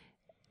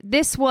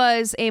 This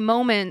was a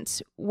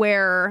moment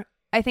where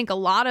I think a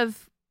lot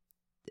of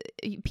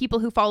people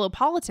who follow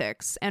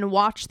politics and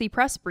watch the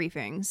press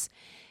briefings,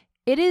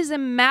 it is a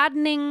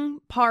maddening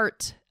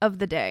part of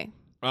the day.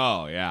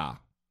 Oh, yeah.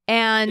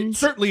 And it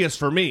certainly is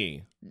for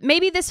me.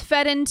 Maybe this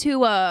fed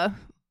into a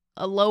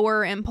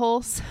lower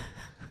impulse.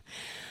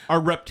 Our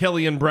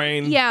reptilian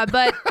brain. Yeah,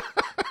 but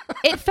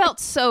it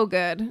felt so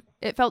good.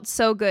 It felt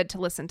so good to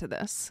listen to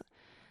this.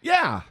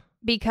 Yeah.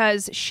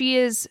 Because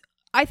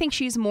I think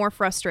she's more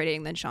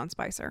frustrating than Sean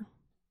Spicer.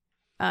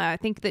 I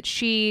think that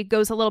she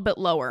goes a little bit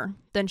lower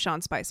than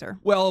Sean Spicer.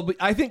 Well, but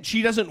I think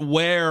she doesn't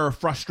wear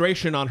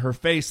frustration on her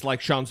face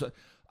like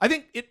I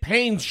think it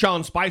pains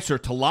Sean Spicer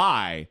to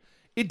lie.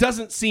 It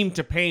doesn't seem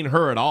to pain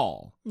her at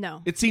all.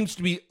 No. It seems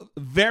to be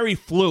very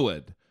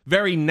fluid,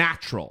 very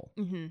natural.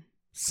 Mm-hmm.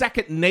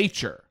 Second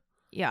nature.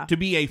 Yeah. To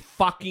be a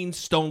fucking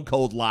stone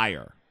cold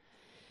liar.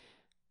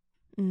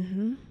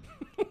 Mm-hmm.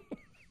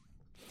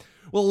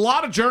 Well, a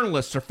lot of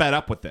journalists are fed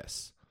up with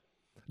this.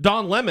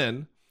 Don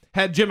Lemon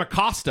had Jim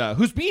Acosta,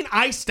 who's being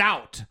iced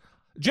out.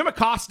 Jim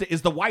Acosta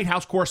is the White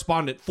House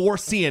correspondent for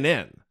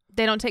CNN.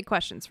 They don't take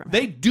questions from him.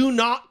 They do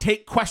not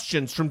take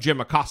questions from Jim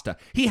Acosta.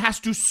 He has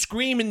to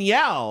scream and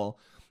yell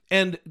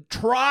and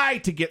try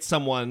to get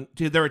someone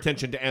to their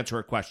attention to answer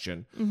a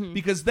question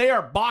because they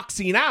are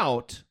boxing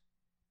out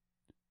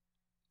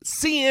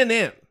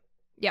CNN.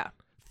 Yeah.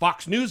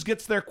 Fox News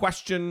gets their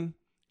question.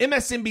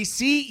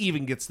 MSNBC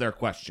even gets their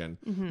question.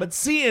 But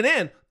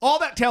CNN, all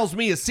that tells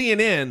me is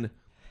CNN,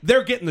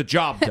 they're getting the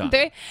job done.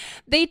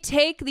 They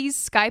take these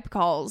Skype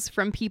calls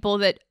from people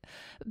that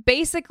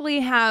basically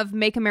have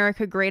Make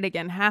America Great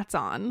Again hats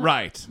on.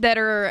 Right. That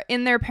are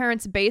in their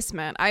parents'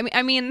 basement.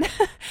 I mean,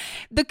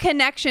 the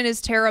connection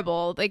is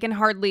terrible. The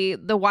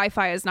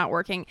Wi-Fi is not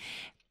working.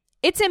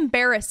 It's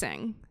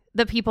embarrassing,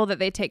 the people that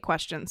they take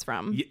questions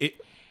from.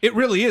 It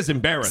really is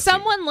embarrassing.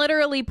 Someone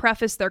literally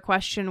prefaced their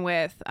question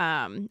with,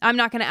 I'm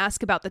not going to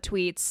ask about the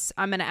tweets.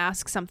 I'm going to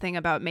ask something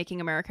about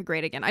making America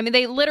great again. I mean,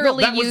 they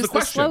literally used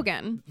the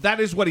slogan. That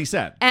is what he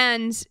said.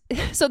 And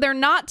so they're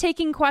not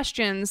taking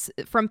questions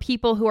from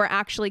people who are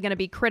actually going to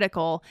be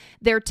critical.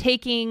 They're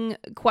taking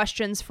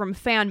questions from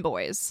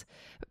fanboys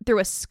through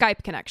a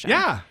Skype connection.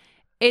 Yeah.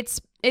 It's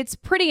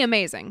pretty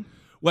amazing.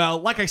 Well,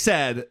 like I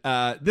said,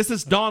 this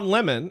is Don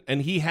Lemon,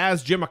 and he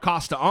has Jim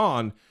Acosta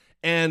on,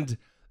 and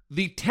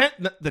the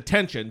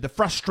tension, the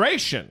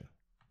frustration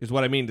is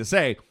what I mean to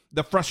say.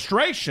 The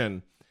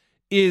frustration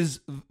is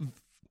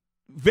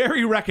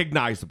very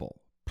recognizable,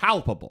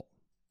 palpable.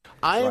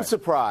 I am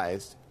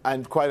surprised,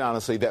 and quite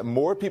honestly, that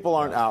more people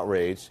aren't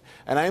outraged.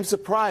 And I am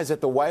surprised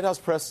that the White House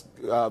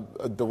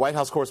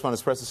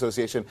Correspondents' Press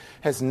Association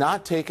has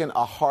not taken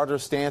a harder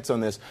stance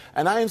on this.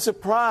 And I am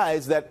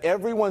surprised that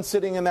everyone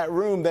sitting in that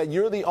room, that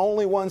you're the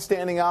only one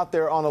standing out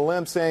there on a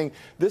limb saying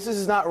this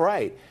is not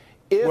right.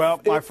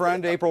 My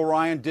friend April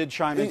Ryan did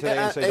chime in today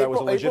and say that was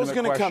a legitimate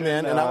April's going to come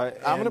in, and I'm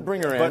going to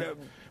bring her in.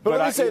 But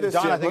let me say this,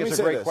 Don, Jim. I think it's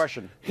a great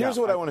question. Here's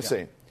what I want to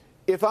say.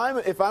 If I'm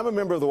a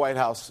member of the White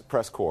House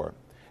press corps,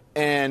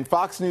 and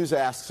Fox News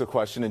asks a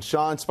question and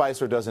Sean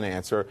Spicer doesn't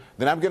answer,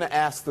 then I'm going to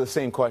ask the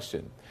same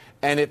question.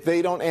 And if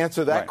they don't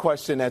answer that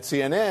question at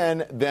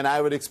CNN, then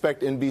I would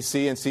expect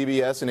NBC and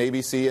CBS and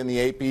ABC and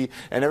the AP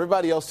and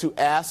everybody else to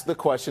ask the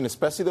question,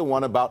 especially the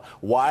one about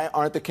why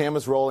aren't the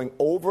cameras rolling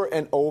over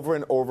and over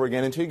and over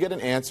again until you get an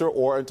answer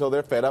or until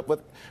they're fed up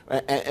with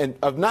and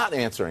of not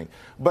answering.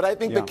 But I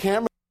think the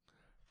camera...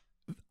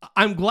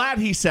 I'm glad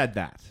he said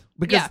that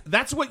because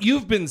that's what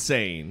you've been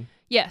saying.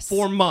 Yes.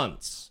 For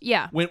months.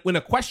 Yeah. When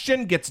a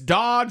question gets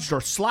dodged or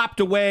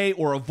slapped away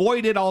or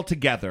avoided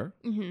altogether,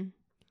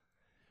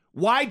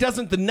 why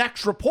doesn't the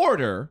next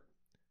reporter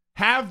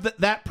have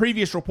that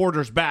previous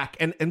reporter's back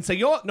and say,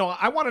 no,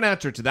 I want an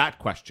answer to that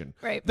question.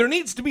 Right. There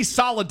needs to be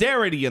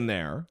solidarity in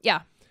there.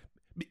 Yeah.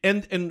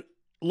 And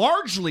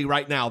largely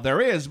right now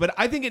there is, but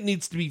I think it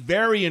needs to be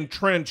very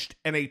entrenched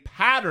in a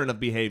pattern of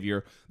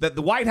behavior that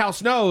the White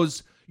House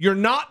knows you're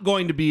not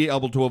going to be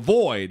able to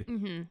avoid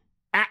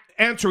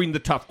answering the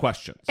tough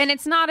questions. And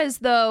it's not as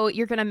though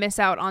you're going to miss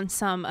out on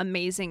some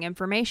amazing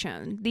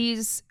information.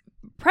 These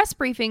press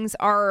briefings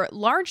are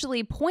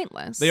largely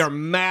pointless. They are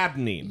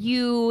maddening.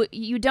 You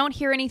don't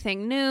hear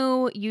anything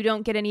new. You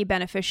don't get any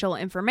beneficial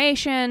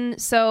information.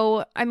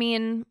 So, I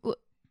mean,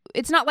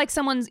 it's not like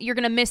you're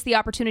going to miss the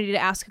opportunity to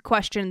ask a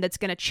question that's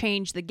going to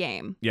change the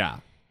game. Yeah.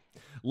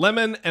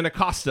 Lemon and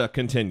Acosta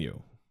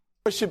continue.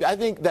 I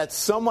think that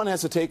someone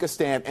has to take a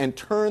stand and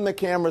turn the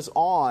cameras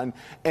on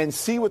and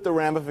see what the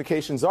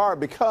ramifications are,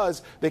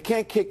 because they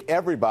can't kick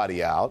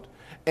everybody out.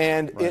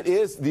 And it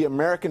is the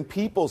American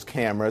people's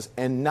cameras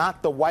and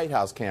not the White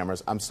House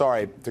cameras. I'm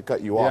sorry to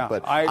cut you off,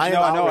 but I am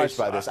outraged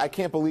by this. I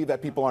can't believe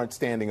that people aren't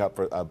standing up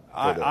for this.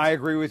 I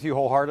agree with you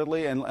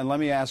wholeheartedly, and let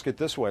me ask it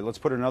this way. Let's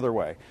put it another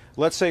way.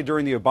 Let's say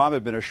during the Obama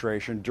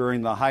administration,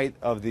 during the height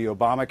of the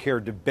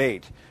Obamacare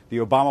debate, the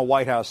Obama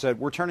White House said,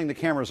 we're turning the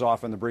cameras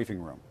off in the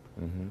briefing room.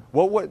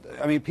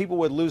 People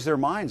would lose their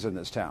minds in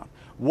this town.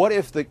 What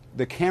if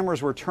the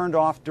cameras were turned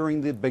off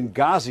during the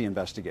Benghazi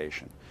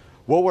investigation?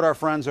 What would our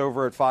friends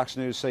over at Fox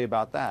News say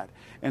about that?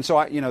 And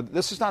so,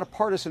 this is not a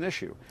partisan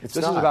issue. This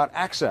is about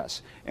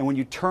access. And when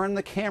you turn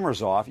the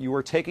cameras off, you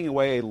are taking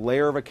away a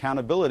layer of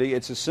accountability.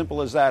 It's as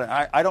simple as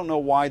that. I don't know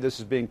why this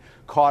is being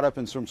caught up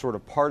in some sort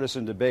of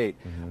partisan debate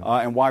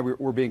and why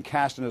we're being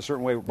cast in a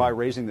certain way by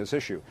raising this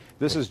issue.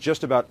 This is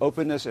just about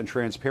openness and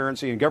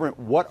transparency in government.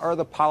 What are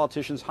the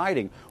politicians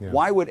hiding?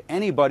 Why would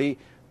anybody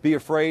be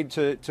afraid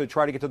to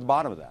try to get to the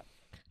bottom of that?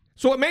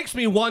 So it makes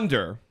me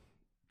wonder,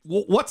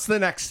 what's the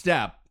next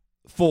step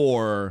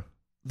for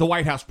the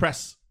White House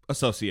Press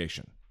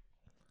Association?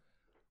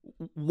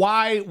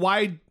 Why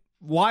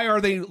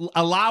are they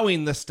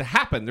allowing this to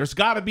happen? There's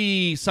got to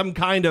be some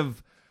kind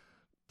of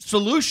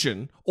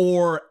solution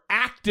or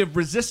active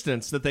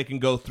resistance that they can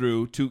go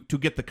through to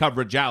get the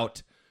coverage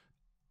out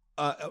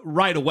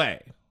right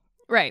away.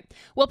 Right.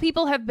 Well,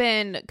 people have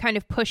been kind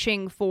of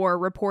pushing for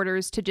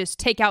reporters to just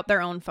take out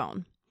their own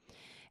phone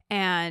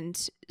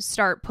and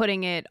start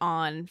putting it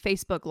on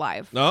Facebook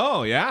Live.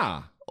 Oh,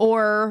 yeah.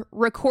 Or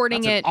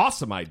recording That's it. an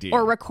awesome idea.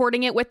 Or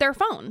recording it with their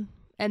phone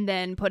and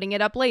then putting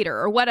it up later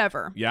or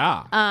whatever.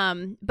 Yeah.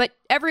 But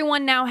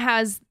everyone now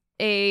has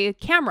a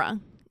camera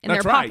in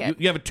That's their right.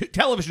 pocket. You have a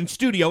television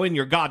studio in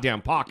your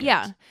goddamn pocket.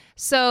 Yeah.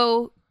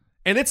 So.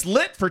 And it's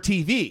lit for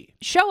TV.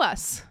 Show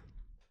us.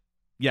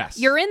 Yes.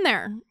 You're in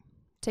there.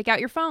 Take out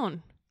your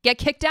phone. Get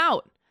kicked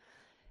out.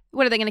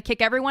 What, are they going to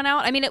kick everyone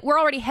out? I mean, we're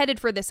already headed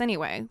for this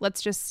anyway.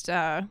 Let's just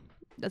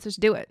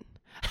do it.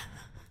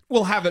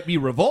 We'll have it be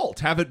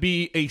revolt. Have it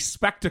be a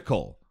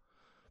spectacle.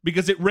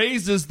 Because it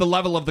raises the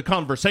level of the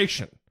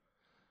conversation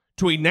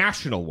to a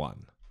national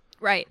one.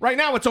 Right. Right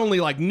now, it's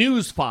only like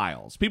news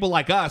files. People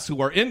like us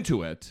who are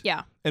into it.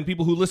 Yeah. And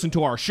people who listen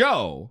to our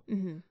show.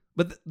 Mm-hmm.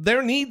 But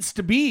there needs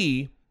to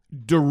be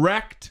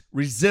direct,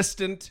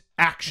 resistant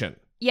action.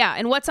 Yeah.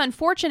 And what's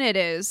unfortunate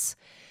is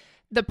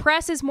the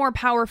press is more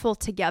powerful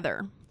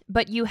together.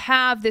 But you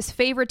have this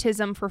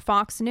favoritism for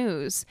Fox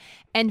News.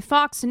 And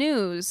Fox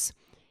News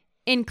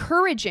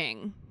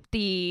encouraging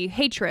the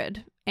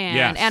hatred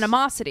and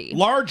animosity.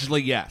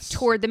 Largely, yes.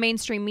 Toward the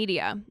mainstream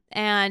media.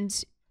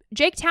 And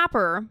Jake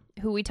Tapper,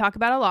 who we talk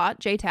about a lot,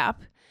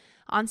 J-Tap,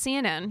 on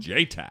CNN.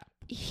 J-Tap.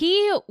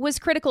 He was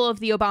critical of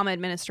the Obama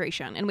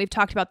administration, and we've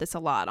talked about this a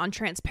lot, on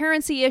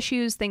transparency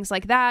issues, things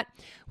like that.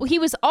 Well, he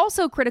was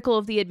also critical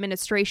of the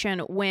administration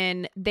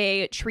when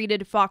they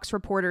treated Fox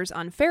reporters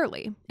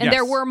unfairly. And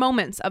there were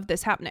moments of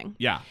this happening.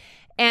 Yeah.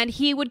 And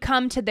he would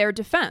come to their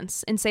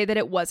defense and say that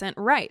it wasn't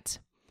right.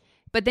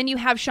 But then you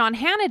have Sean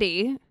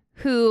Hannity,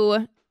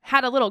 who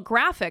had a little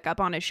graphic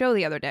up on his show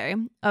the other day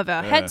of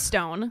a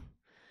headstone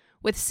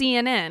with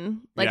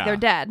CNN, like they're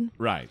dead.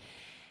 Right.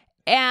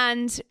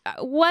 And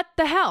what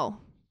the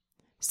hell?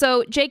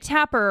 So Jake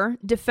Tapper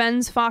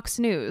defends Fox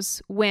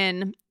News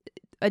when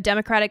a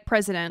Democratic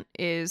president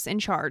is in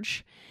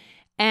charge.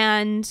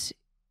 And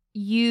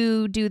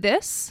you do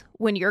this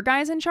when your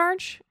guy's in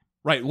charge?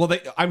 Right. Well,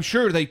 I'm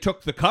sure they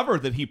took the cover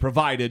that he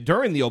provided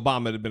during the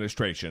Obama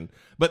administration,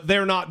 but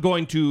they're not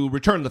going to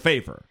return the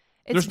favor.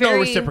 There's no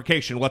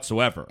reciprocation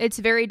whatsoever. It's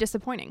very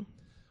disappointing.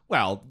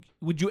 Well,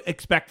 would you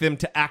expect them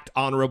to act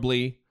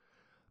honorably?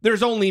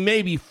 There's only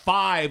maybe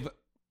 5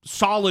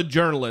 solid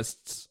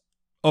journalists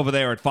over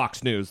there at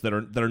Fox News that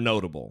are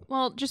notable.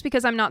 Well, just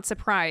because I'm not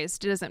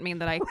surprised doesn't mean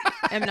that I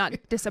am not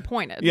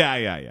disappointed.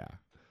 Yeah.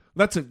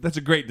 That's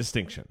a great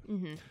distinction.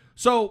 Mm-hmm.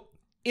 So,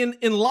 in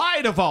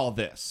light of all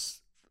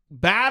this,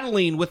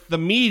 battling with the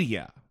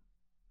media,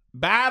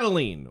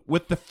 battling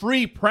with the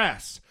free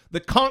press, the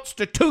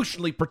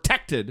constitutionally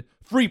protected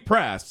free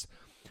press,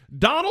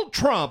 Donald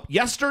Trump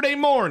yesterday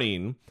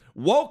morning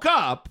woke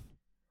up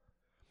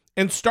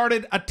and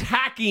started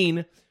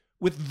attacking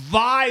with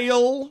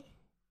vile,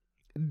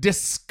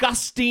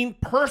 disgusting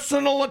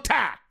personal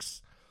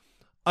attacks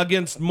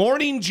against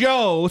Morning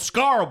Joe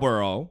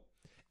Scarborough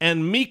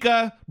and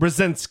Mika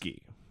Brzezinski.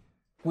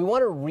 We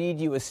want to read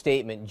you a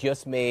statement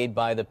just made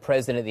by the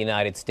President of the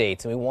United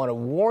States, and we want to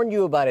warn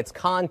you about its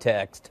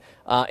context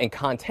and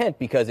content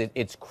because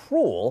it's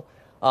cruel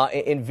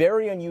in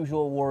very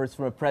unusual words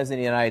from a President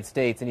of the United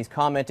States, and he's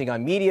commenting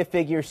on media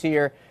figures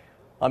here.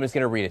 I'm just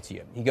going to read it to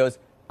you. He goes,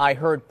 "I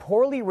heard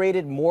poorly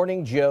rated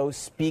Morning Joe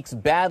speaks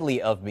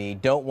badly of me,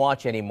 don't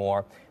watch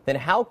anymore. Then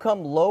how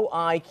come low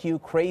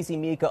IQ Crazy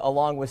Mika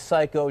along with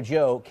Psycho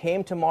Joe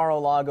came to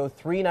Mar-a-Lago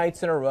 3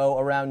 nights in a row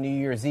around New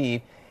Year's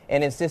Eve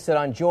and insisted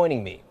on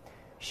joining me?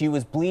 She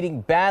was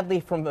bleeding badly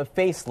from a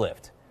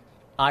facelift.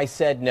 I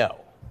said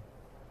no."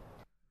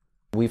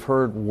 We've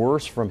heard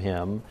worse from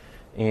him,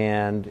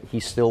 and he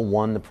still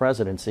won the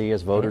presidency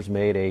as voters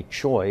made a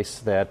choice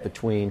that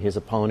between his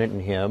opponent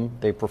and him,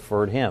 they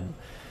preferred him.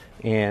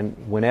 And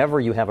whenever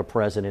you have a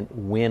president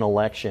win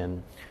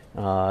election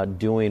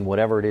doing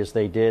whatever it is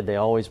they did, they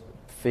always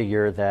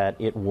figure that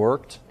it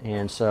worked,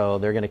 and so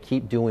they're going to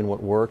keep doing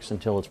what works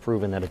until it's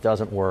proven that it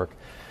doesn't work.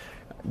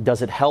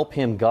 Does it help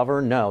him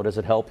govern? No. Does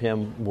it help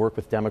him work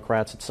with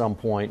Democrats at some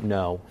point?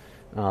 No.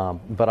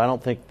 But I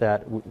don't think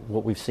that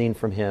what we've seen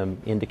from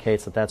him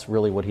indicates that that's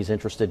really what he's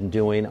interested in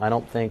doing. I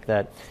don't think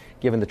that,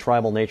 given the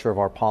tribal nature of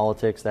our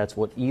politics, that's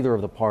what either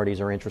of the parties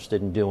are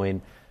interested in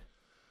doing.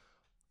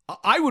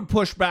 I would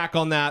push back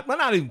on that. Well,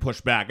 not even push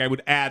back. I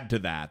would add to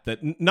that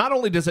not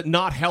only does it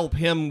not help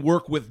him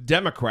work with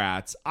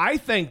Democrats, I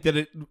think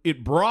that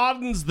it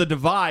broadens the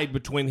divide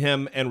between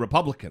him and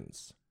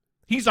Republicans.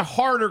 He's a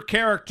harder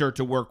character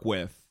to work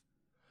with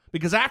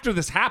because after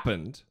this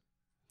happened,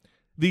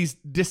 these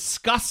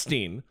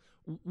disgusting,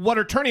 what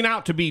are turning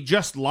out to be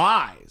just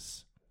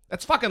lies.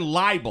 That's fucking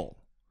libel.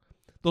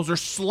 Those are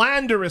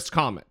slanderous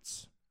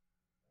comments.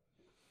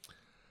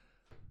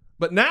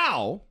 But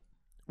now,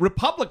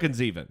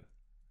 Republicans even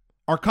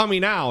are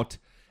coming out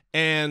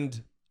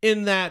and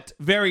in that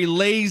very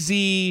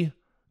lazy,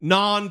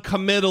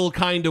 non-committal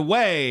kind of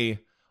way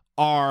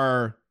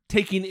are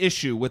taking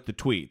issue with the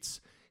tweets.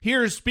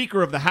 Here's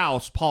Speaker of the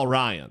House, Paul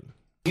Ryan.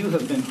 You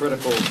have been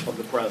critical of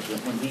the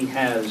president when he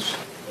has,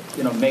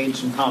 made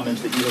some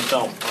comments that you have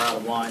felt are out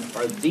of line.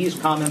 Are these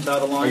comments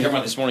out of line? Are you talking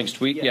about this morning's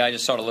tweet? Yeah, I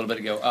just saw it a little bit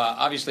ago.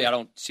 Obviously, I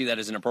don't see that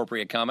as an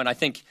appropriate comment. I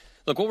think,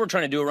 look, what we're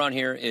trying to do around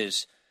here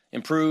is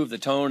improve the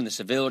tone and the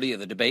civility of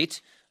the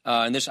debate,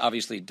 and this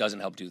obviously doesn't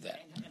help do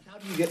that. And how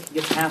do you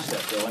get past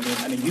that, Bill?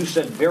 I mean, you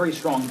said very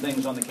strong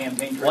things on the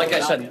campaign trail. Like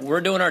I said,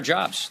 we're doing our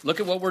jobs. Look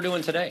at what we're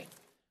doing today.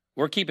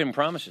 We're keeping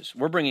promises.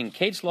 We're bringing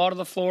Kate's Law to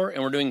the floor,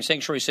 and we're doing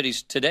sanctuary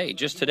cities today,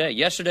 just today.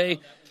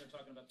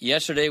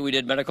 Yesterday we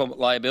did medical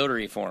liability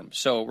reform.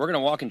 So we're going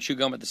to walk and chew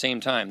gum at the same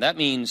time. That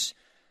means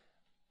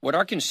what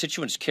our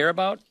constituents care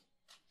about,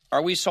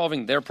 are we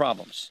solving their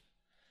problems?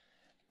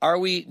 Are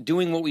we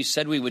doing what we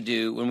said we would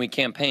do when we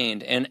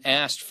campaigned and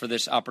asked for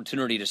this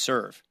opportunity to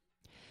serve?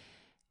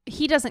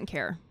 He doesn't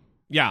care.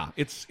 Yeah,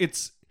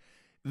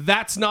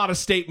 that's not a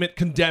statement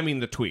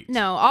condemning the tweet.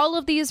 No, all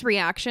of these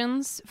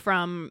reactions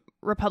from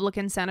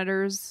Republican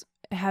senators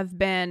have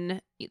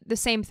been the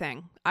same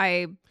thing.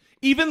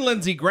 Even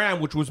Lindsey Graham,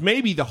 which was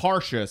maybe the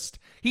harshest,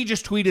 he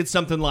just tweeted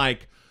something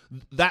like,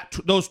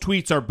 those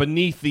tweets are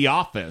beneath the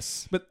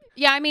office. But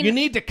yeah, I mean, you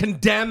need to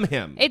condemn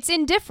him. It's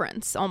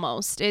indifference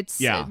almost.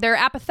 They're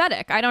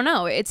apathetic. I don't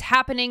know. It's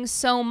happening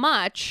so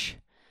much,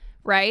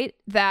 right,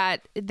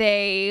 that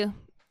they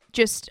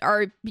just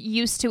are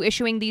used to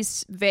issuing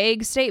these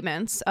vague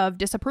statements of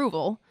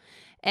disapproval,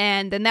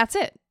 and then that's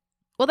it.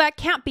 Well, that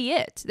can't be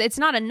it. It's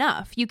not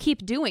enough. You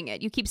keep doing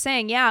it. You keep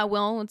saying, yeah,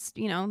 well, it's,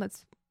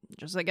 that's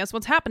just, I guess,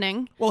 what's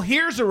happening. Well,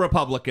 here's a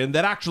Republican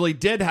that actually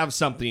did have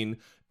something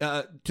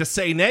to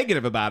say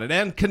negative about it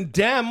and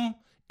condemn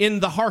in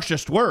the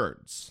harshest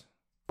words.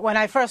 When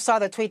I first saw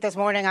the tweet this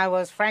morning, I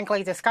was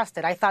frankly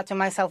disgusted. I thought to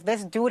myself,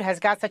 this dude has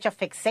got such a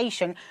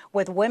fixation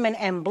with women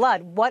and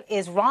blood. What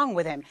is wrong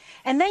with him?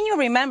 And then you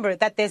remember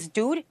that this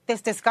dude,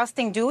 this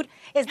disgusting dude,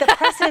 is the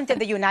president of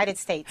the United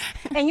States.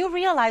 And you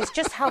realize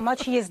just how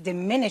much he is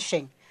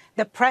diminishing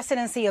the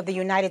presidency of the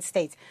United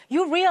States.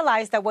 You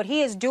realize that what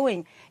he is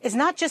doing is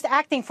not just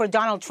acting for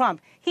Donald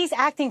Trump. He's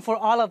acting for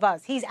all of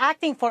us. He's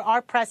acting for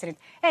our president.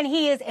 And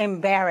he is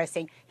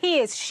embarrassing. He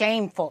is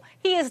shameful.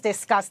 He is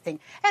disgusting.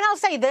 And I'll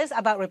say this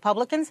about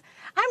Republicans.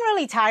 I'm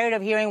really tired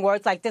of hearing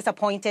words like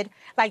disappointed,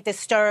 like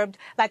disturbed,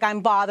 like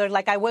I'm bothered,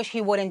 like I wish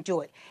he wouldn't do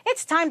it.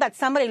 It's time that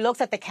somebody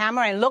looks at the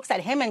camera and looks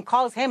at him and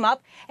calls him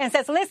up and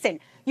says, listen,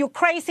 you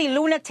crazy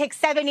lunatic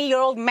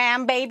 70-year-old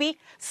man, baby,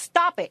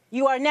 stop it.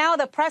 You are now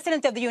the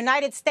president of the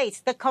United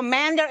States, the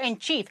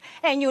commander-in-chief,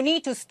 and you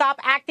need to stop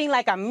acting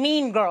like a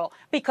mean girl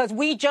because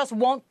we just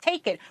won't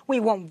take it. We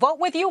won't vote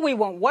with you. We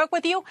won't work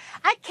with you.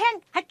 I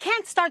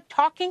can't start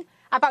talking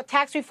about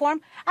tax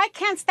reform. I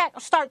can't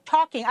start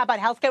talking about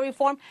healthcare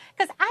reform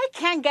because I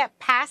can't get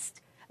past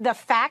the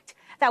fact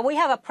that we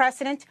have a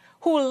president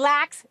who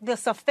lacks the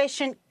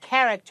sufficient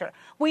character.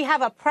 We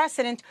have a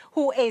president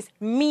who is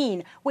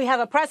mean. We have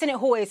a president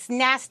who is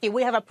nasty.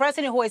 We have a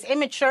president who is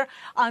immature,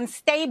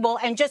 unstable,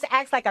 and just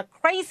acts like a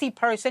crazy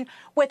person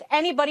with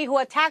anybody who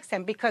attacks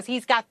him because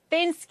he's got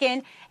thin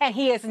skin and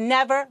he is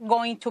never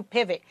going to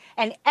pivot.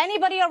 And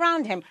anybody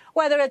around him,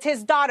 whether it's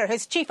his daughter,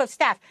 his chief of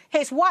staff,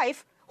 his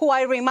wife, who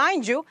I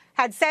remind you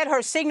had said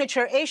her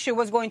signature issue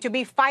was going to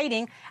be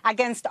fighting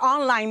against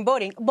online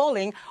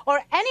bullying, or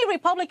any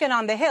Republican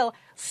on the Hill,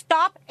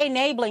 stop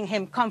enabling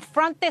him.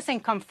 Confront this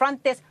and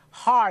confront this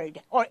hard,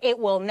 or it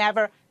will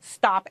never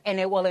stop, and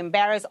it will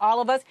embarrass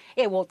all of us.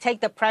 It will take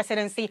the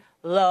presidency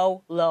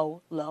low,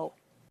 low, low.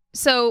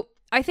 So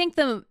I think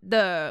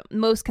the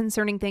most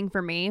concerning thing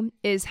for me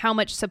is how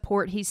much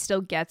support he still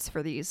gets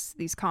for these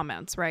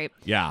comments, right?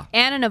 Yeah.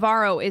 Anna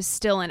Navarro is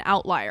still an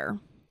outlier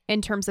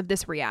in terms of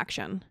this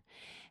reaction.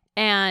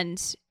 And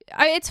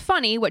it's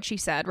funny what she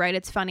said, right?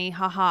 It's funny,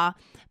 haha.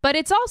 But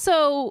it's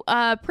also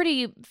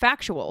pretty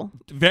factual.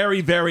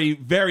 Very, very,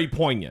 very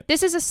poignant.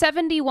 This is a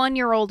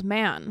 71-year-old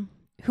man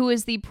who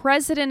is the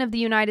president of the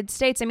United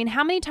States. I mean,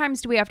 how many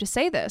times do we have to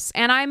say this?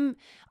 And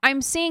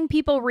I'm seeing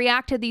people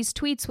react to these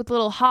tweets with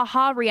little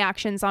ha-ha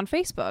reactions on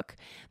Facebook.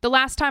 The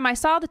last time I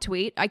saw the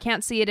tweet, I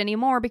can't see it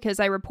anymore because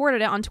I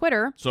reported it on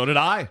Twitter. So did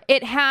I.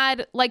 It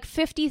had like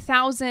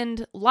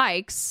 50,000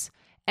 likes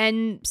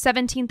and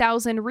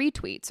 17,000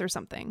 retweets or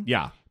something.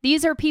 Yeah.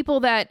 These are people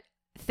that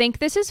think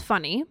this is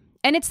funny.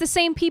 And it's the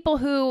same people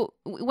who,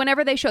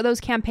 whenever they show those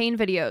campaign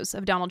videos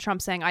of Donald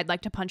Trump saying, I'd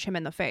like to punch him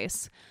in the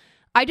face,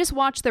 I just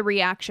watch the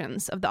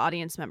reactions of the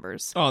audience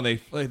members. Oh, and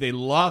they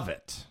love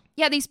it.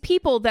 Yeah, these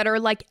people that are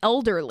like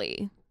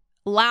elderly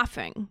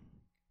laughing.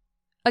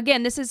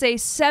 Again, this is a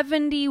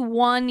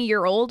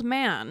 71-year-old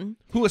man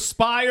who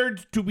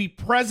aspired to be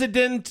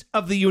president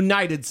of the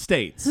United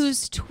States,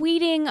 who's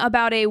tweeting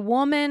about a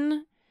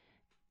woman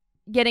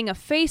getting a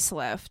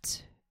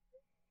facelift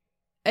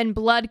and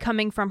blood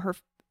coming from her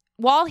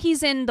while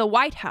he's in the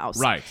White House.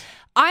 Right.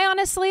 I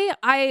honestly,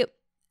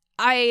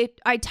 I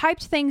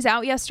typed things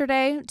out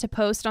yesterday to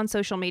post on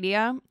social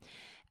media,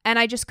 and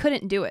I just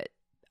couldn't do it.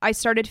 I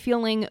started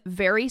feeling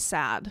very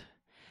sad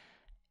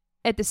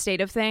at the state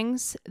of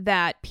things,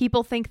 that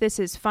people think this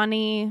is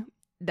funny,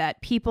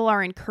 that people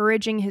are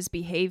encouraging his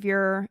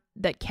behavior,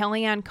 that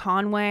Kellyanne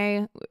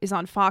Conway is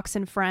on Fox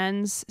and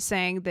Friends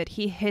saying that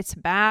he hits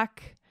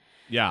back.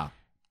 Yeah.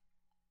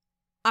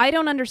 I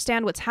don't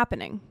understand what's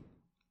happening,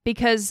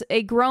 because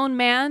a grown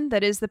man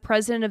that is the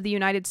president of the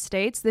United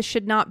States, this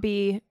should not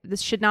be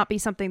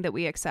something that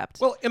we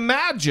accept. Well,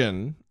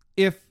 imagine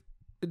if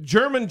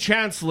German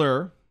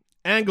Chancellor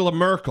Angela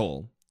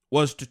Merkel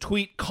was to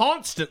tweet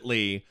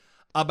constantly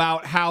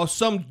about how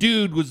some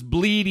dude was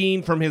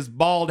bleeding from his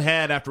bald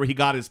head after he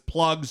got his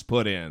plugs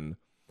put in.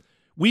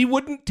 We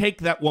wouldn't take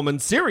that woman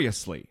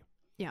seriously.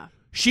 Yeah.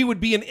 She would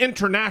be an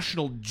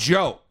international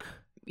joke.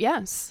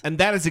 Yes. And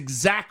that is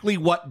exactly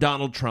what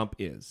Donald Trump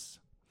is.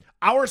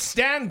 Our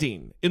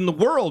standing in the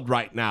world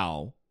right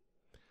now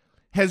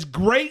has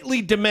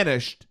greatly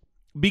diminished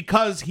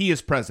because he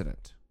is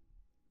president.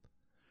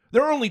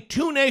 There are only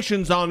 2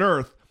 nations on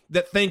earth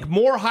that think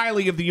more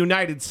highly of the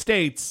United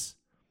States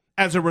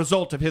as a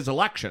result of his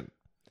election.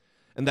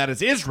 And that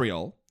is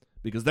Israel,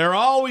 because they're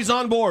always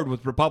on board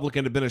with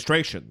Republican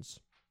administrations.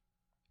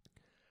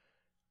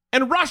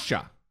 And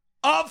Russia.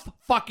 Of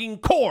fucking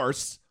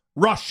course,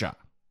 Russia.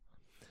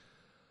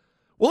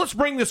 Well, let's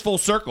bring this full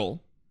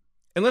circle.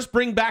 And let's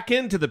bring back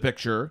into the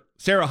picture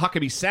Sarah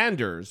Huckabee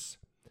Sanders.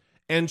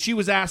 And she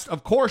was asked,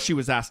 of course she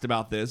was asked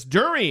about this,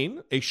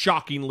 during a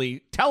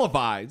shockingly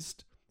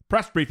televised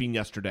press briefing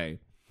yesterday.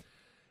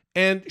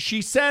 And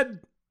she said,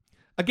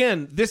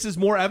 again, this is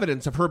more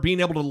evidence of her being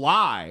able to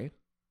lie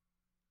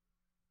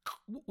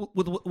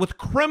with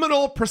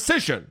criminal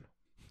precision.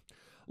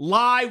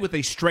 Lie with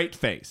a straight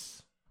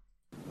face.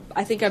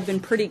 I think I've been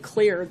pretty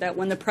clear that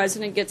when the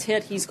president gets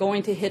hit, he's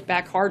going to hit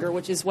back harder,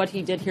 which is what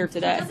he did here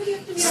today. Doesn't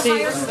he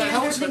have to meet a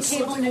higher standard than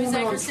cable news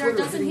anchors, Sarah?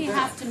 Doesn't he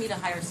have to meet a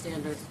higher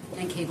standard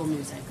than cable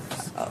news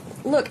anchors?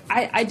 Look,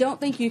 I don't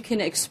think you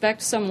can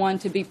expect someone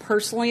to be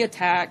personally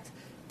attacked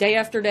day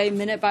after day,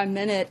 minute by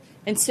minute,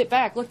 and sit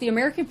back. Look, the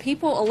American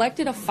people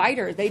elected a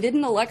fighter. They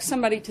didn't elect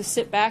somebody to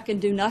sit back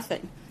and do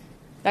nothing.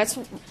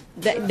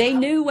 They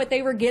knew what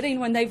they were getting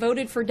when they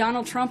voted for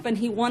Donald Trump, and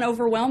he won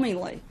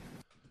overwhelmingly.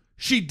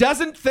 She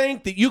doesn't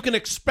think that you can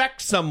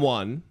expect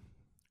someone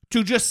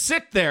to just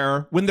sit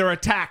there when they're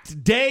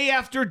attacked day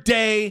after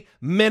day,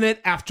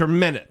 minute after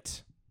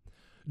minute.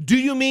 Do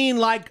you mean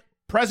like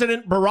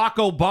President Barack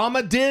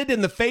Obama did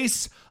in the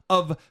face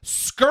of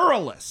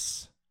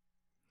scurrilous,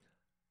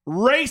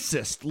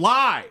 racist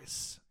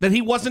lies that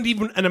he wasn't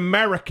even an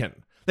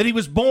American, that he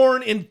was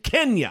born in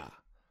Kenya,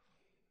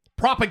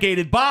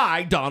 propagated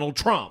by Donald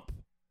Trump?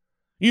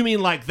 You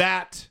mean like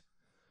that?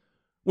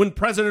 When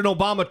President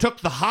Obama took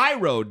the high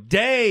road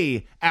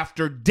day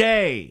after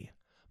day,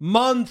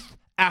 month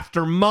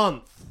after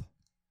month,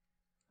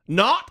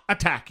 not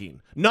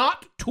attacking,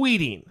 not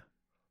tweeting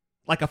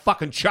like a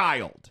fucking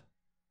child.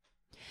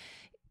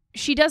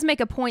 She does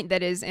make a point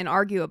that is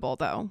inarguable,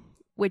 though,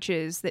 which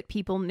is that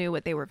people knew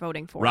what they were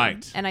voting for.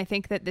 Right. And I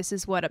think that this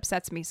is what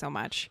upsets me so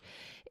much,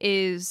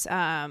 is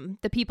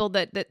the people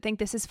that think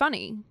this is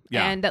funny,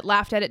 and that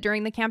laughed at it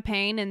during the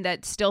campaign, and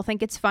that still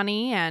think it's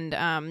funny, and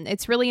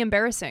it's really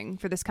embarrassing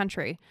for this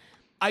country.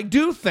 I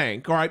do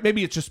think, or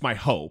maybe it's just my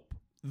hope,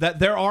 that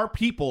there are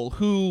people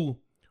who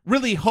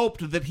really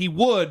hoped that he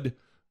would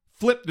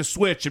flip the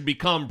switch and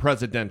become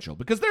presidential,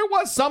 because there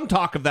was some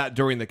talk of that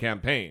during the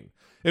campaign.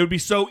 It would be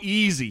so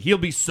easy. He'll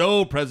be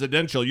so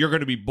presidential, you're going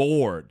to be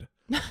bored.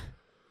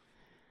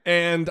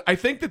 And I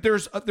think that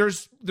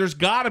there's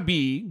got to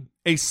be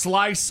a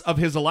slice of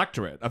his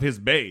electorate, of his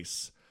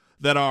base,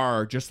 that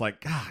are just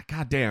like,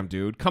 God damn,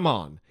 dude, come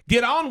on.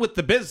 Get on with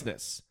the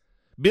business.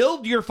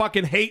 Build your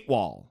fucking hate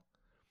wall.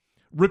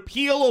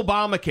 Repeal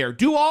Obamacare.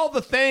 Do all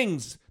the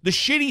things, the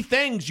shitty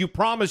things you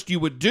promised you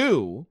would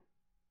do.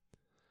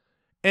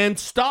 And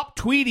stop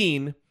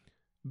tweeting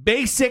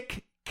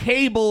basic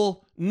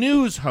cable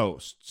news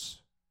hosts.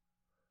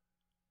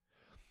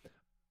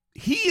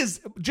 He is,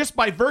 just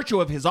by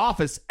virtue of his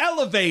office,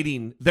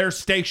 elevating their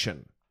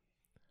station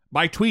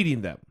by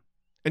tweeting them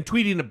and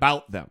tweeting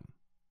about them.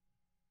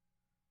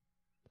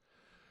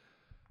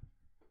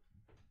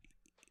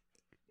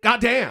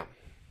 Goddamn.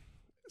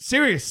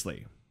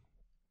 Seriously.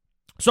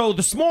 So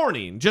this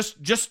morning,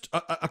 just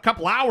a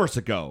couple hours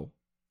ago,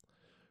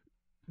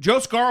 Joe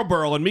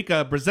Scarborough and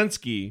Mika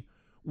Brzezinski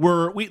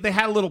they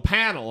had a little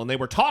panel and they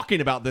were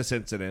talking about this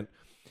incident.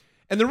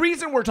 And the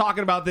reason we're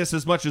talking about this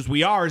as much as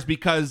we are is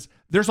because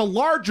there's a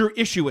larger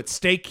issue at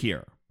stake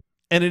here.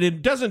 And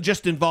it doesn't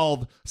just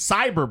involve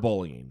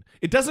cyberbullying.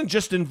 It doesn't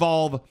just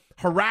involve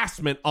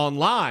harassment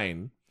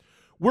online.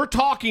 We're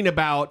talking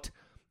about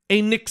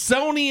a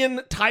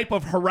Nixonian type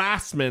of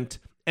harassment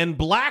and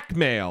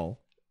blackmail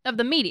of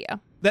the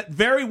media that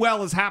very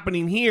well is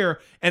happening here.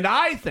 And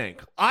I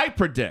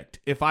predict,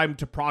 if I'm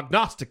to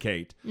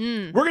prognosticate,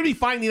 we're going to be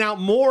finding out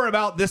more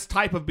about this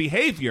type of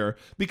behavior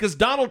because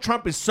Donald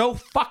Trump is so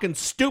fucking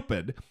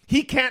stupid.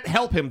 He can't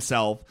help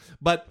himself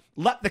but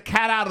let the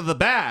cat out of the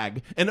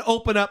bag and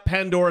open up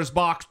Pandora's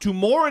box to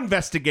more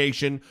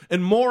investigation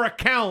and more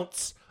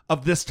accounts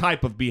of this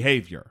type of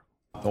behavior.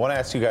 I want to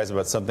ask you guys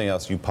about something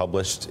else you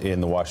published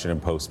in the Washington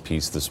Post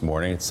piece this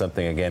morning. It's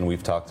something, again,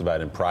 we've talked about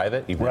in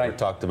private. You've never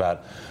talked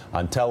about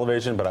on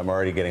television, but I'm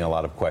already getting a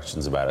lot of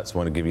questions about it. So I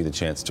want to give you the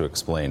chance to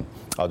explain.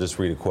 I'll just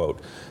read a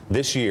quote.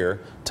 This year,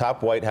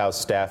 top White House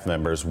staff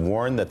members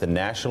warned that the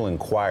National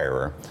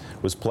Enquirer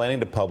was planning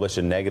to publish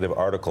a negative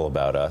article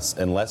about us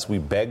unless we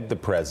begged the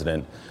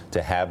president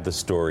to have the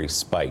story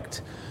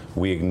spiked.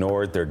 We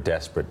ignored their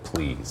desperate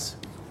pleas.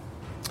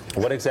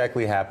 What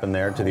exactly happened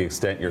there, to the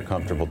extent you're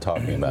comfortable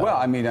talking about Well, it?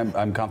 I mean,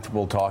 I'm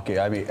comfortable talking.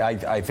 I mean,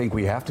 I think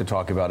we have to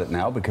talk about it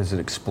now because it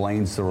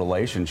explains the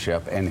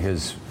relationship and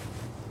his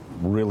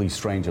really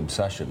strange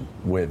obsession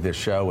with this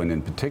show, and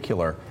in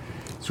particular,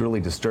 his really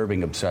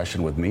disturbing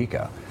obsession with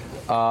Mika.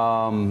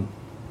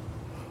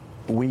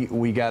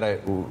 We got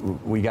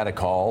a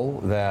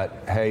call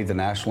that, hey, the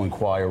National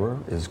Enquirer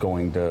is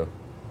going to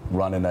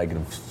run a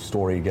negative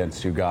story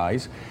against you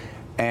guys,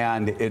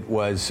 and it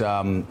was,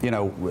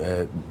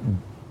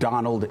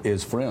 Donald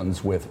is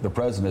friends with, the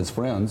president is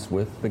friends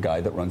with the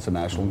guy that runs the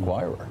National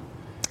Enquirer.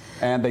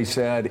 And they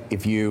said,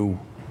 if you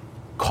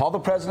call the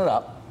president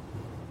up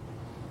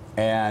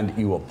and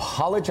you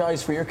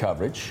apologize for your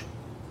coverage,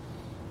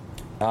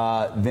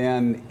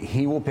 then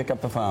he will pick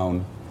up the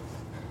phone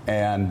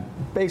and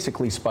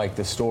basically spike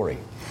the story.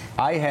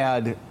 I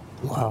had,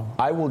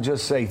 I will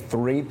just say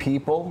 3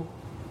 people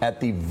at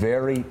the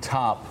very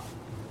top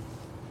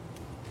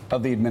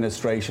of the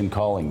administration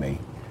calling me.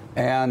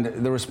 And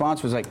the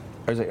response was like,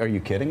 are you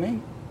kidding me?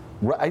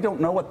 I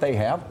don't know what they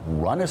have.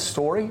 Run a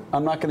story?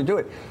 I'm not going to do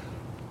it.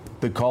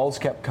 The calls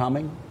kept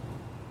coming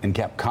and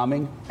kept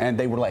coming, and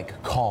they were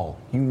like, call.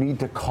 You need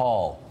to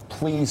call.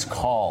 Please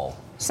call.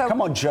 So,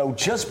 come on, Joe,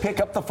 just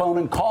pick up the phone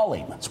and call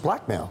him. It's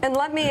blackmail. And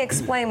let me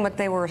explain what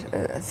they were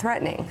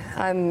threatening.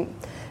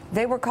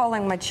 They were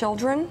calling my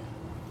children.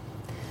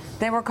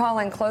 They were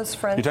calling close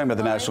friends. You're talking about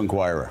the National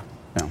Enquirer.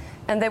 Yeah.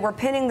 And they were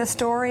pinning the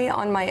story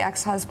on my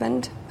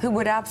ex-husband, who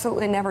would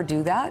absolutely never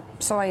do that.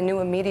 So I knew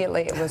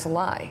immediately it was a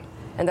lie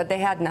and that they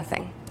had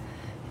nothing.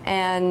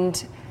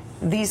 And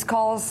these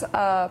calls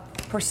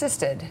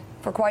persisted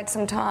for quite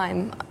some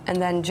time. And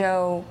then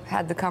Joe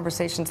had the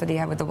conversations that he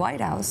had with the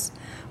White House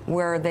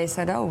where they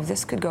said, oh,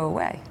 this could go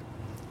away.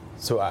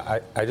 So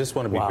I just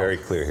want to be very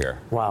clear here.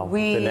 Wow.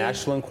 The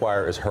National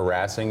Enquirer is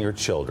harassing your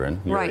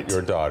children,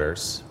 your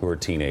daughters, who are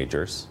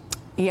teenagers.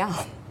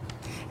 Yeah.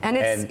 And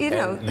it's,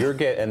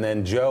 and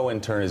then Joe in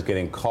turn is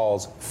getting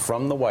calls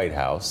from the White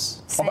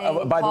House.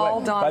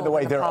 By the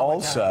way, they're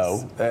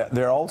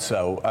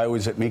also, I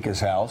was at Mika's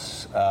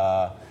house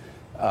for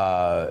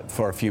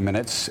a few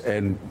minutes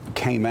and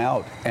came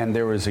out, and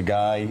there was a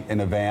guy in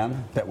a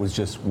van that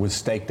was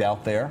staked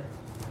out there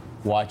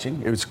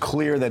watching. It was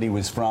clear that he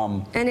was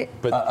from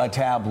a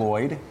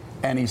tabloid,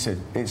 and he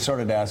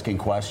started asking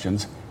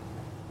questions.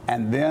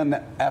 And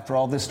then after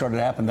all this started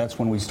happening, that's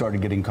when we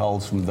started getting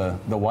calls from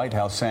the White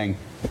House saying,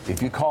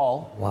 if you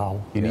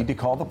call, you need to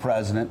call the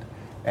president,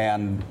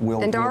 and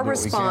we'll And our do what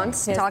we can.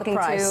 response, talking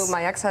to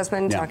my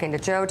ex-husband, talking to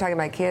Joe, talking to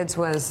my kids,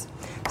 was,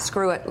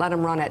 screw it, let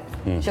him run it.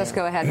 Just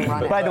go ahead and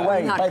run it. By the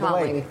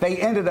way, they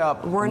ended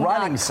up We're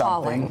running not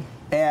something. calling.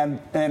 And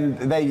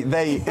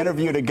they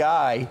interviewed a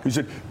guy who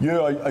said,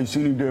 I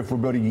seen him there for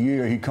about a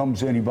year. He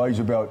comes in, he buys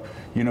about,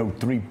 3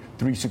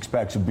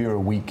 6-packs of beer a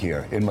week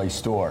here in my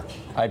store.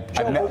 I've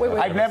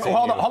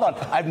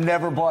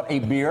never bought a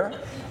beer.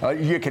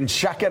 You can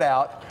check it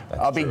out.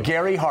 I'll be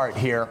Gary Hart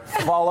here.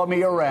 Follow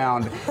me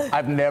around.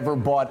 I've never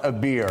bought a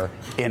beer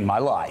in my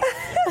life.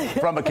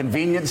 From a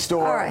convenience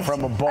store,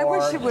 from a bar. I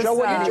wish it was, Joe,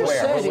 what you just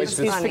said is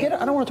funny.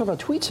 I don't want to talk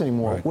about tweets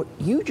anymore. What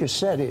you just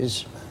said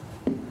is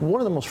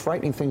one of the most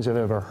frightening things I've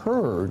ever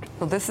heard.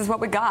 Well, this is what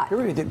we got.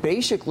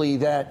 Basically,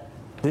 that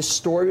this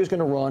story is going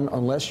to run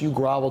unless you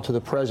grovel to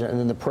the president, and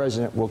then the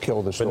president will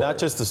kill the story. But not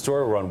just the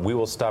story will run. We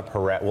will stop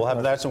We'll have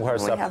the National Enquirer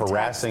stop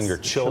harassing your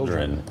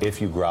children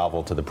if you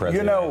grovel to the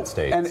president of the United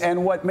States.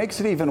 And what makes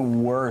it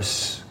even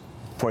worse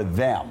for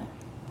them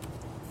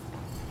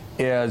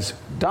is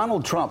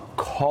Donald Trump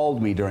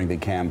called me during the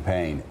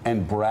campaign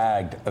and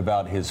bragged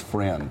about his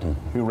friend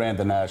who ran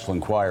the National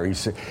Enquirer. He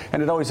said,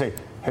 and it'd always say,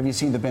 have you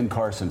seen the Ben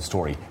Carson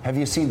story? Have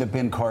you seen the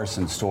Ben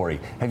Carson story?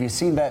 Have you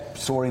seen that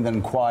story in the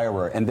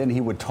Enquirer? And then he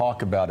would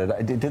talk about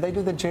it. Did they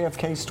do the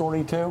JFK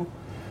story too?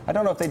 I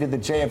don't know if they did the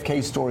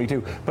JFK story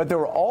too, but there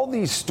were all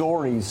these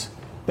stories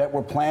that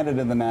were planted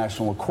in the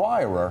National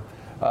Enquirer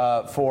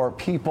for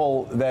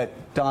people that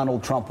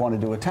Donald Trump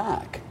wanted to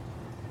attack.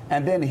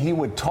 And then he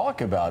would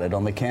talk about it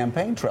on the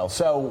campaign trail.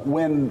 So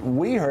when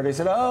we heard, he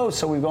said, oh,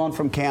 so we've gone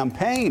from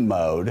campaign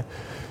mode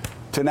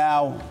to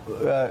now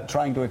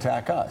trying to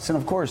attack us. And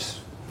of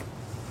course,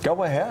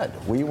 go ahead.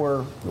 We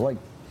were like...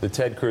 The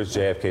Ted Cruz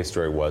JFK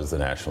story was the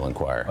National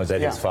Enquirer. That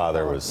his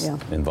father was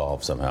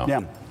involved somehow.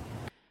 Yeah.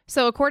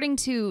 So according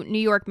to New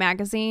York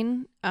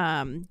Magazine,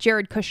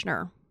 Jared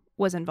Kushner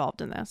was involved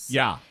in this.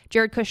 Yeah.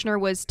 Jared Kushner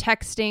was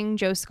texting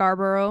Joe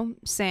Scarborough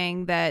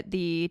saying that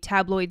the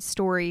tabloid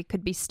story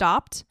could be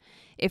stopped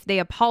if they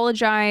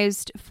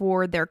apologized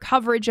for their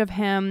coverage of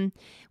him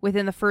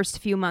within the first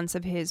few months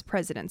of his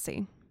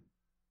presidency.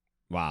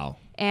 Wow.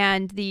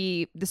 And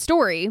the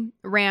story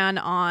ran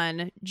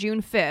on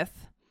June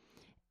 5th,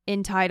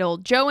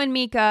 entitled Joe and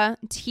Mika,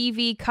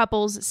 TV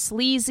Couples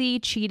Sleazy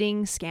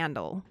Cheating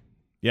Scandal.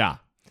 Yeah.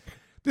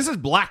 This is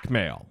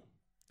blackmail.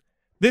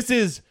 This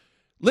is,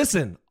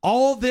 listen,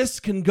 all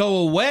this can go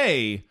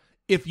away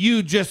if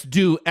you just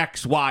do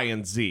X, Y,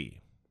 and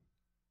Z.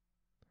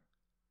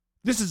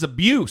 This is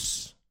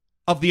abuse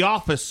of the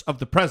office of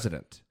the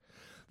president.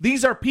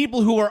 These are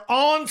people who are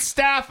on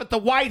staff at the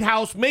White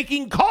House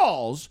making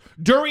calls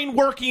during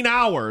working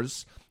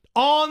hours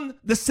on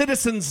the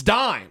citizens'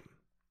 dime.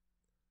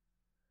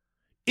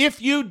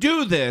 If you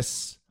do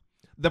this,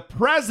 the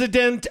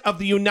president of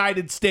the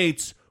United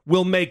States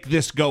will make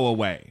this go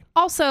away.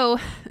 Also,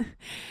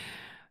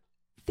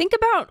 think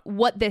about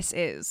what this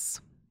is,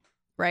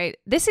 right?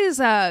 This is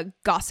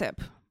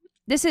gossip.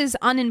 This is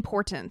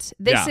unimportant.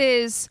 This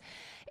is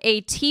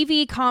a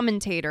TV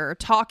commentator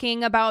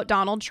talking about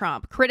Donald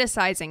Trump,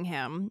 criticizing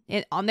him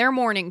on their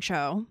morning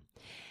show.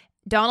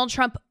 Donald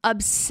Trump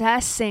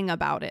obsessing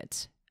about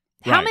it.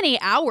 Right. How many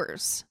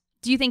hours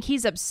do you think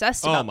he's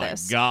obsessed about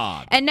this? Oh, my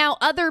God. And now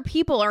other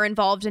people are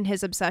involved in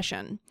his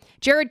obsession.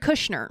 Jared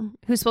Kushner,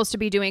 who's supposed to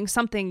be doing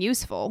something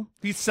useful.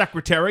 He's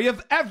secretary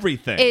of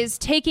everything. Is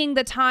taking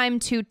the time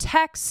to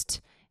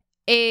text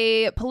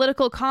a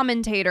political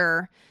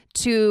commentator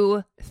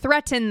to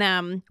threaten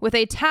them with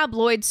a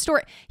tabloid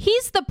story.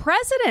 He's the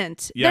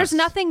president. Yes. There's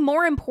nothing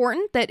more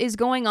important that is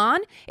going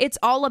on. It's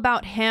all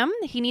about him.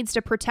 He needs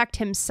to protect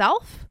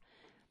himself.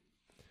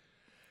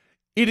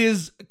 It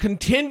is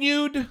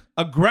continued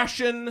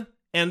aggression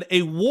and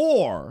a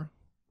war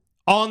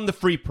on the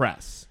free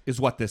press is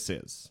what this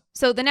is.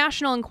 So the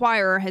National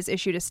Enquirer has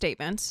issued a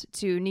statement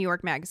to New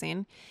York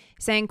Magazine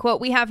saying, quote,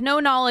 "We have no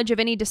knowledge of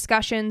any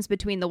discussions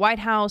between the White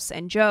House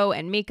and Joe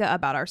and Mika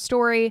about our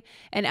story,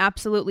 and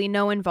absolutely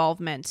no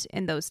involvement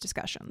in those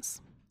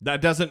discussions."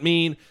 That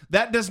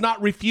does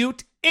not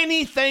refute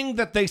anything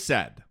that they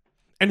said.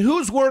 And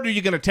whose word are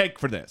you going to take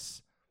for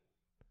this?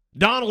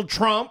 Donald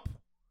Trump,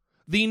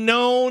 the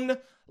known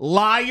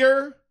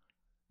liar,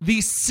 the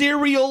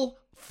serial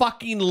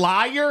fucking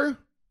liar,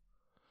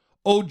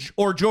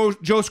 or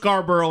Joe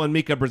Scarborough and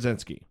Mika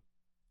Brzezinski?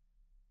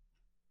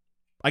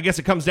 I guess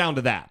it comes down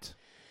to that.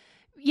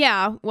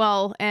 Yeah,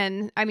 well,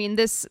 and I mean,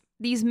 these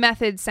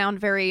methods sound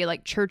very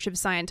like Church of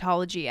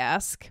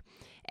Scientology-esque.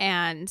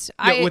 And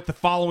with the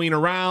following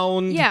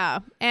around. Yeah,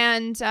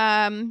 and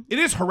it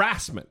is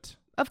harassment.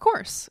 Of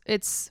course.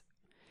 If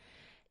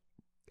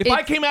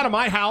I came out of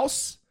my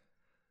house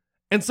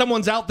and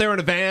someone's out there in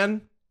a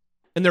van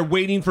and they're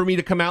waiting for me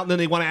to come out and then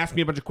they want to ask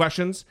me a bunch of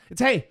questions,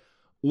 it's, hey,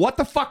 what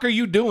the fuck are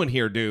you doing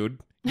here, dude?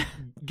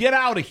 Get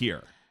out of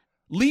here.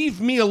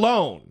 Leave me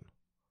alone.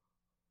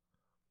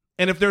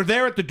 And if they're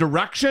there at the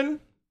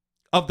direction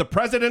of the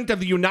president of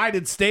the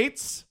United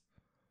States,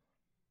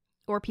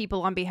 or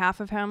people on behalf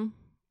of him,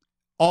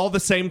 all the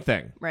same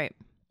thing. Right.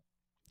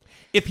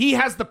 If he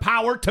has the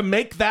power to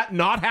make that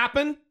not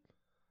happen,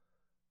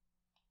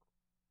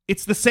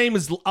 it's the same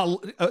as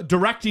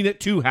directing it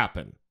to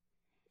happen.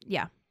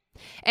 Yeah.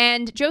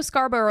 And Joe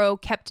Scarborough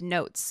kept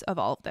notes of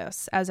all of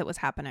this as it was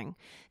happening.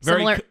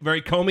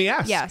 Very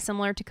Comey-esque. Yeah,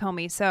 similar to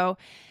Comey. So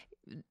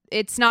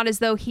it's not as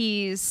though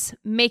he's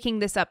making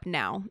this up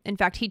now. In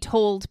fact, he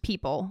told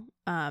people,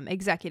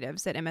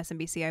 executives at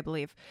MSNBC, I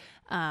believe,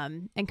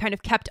 and kind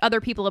of kept other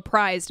people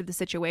apprised of the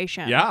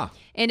situation. Yeah.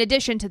 In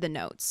addition to the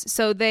notes,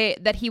 so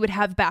that he would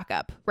have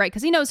backup, right?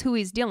 Because he knows who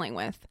he's dealing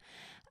with.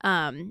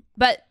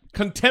 But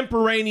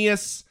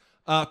contemporaneous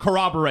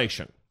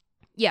corroboration.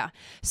 Yeah.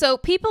 So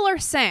people are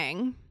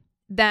saying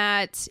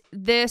that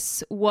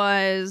this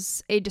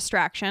was a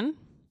distraction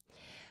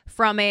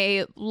from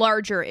a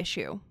larger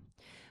issue,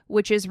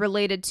 which is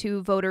related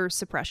to voter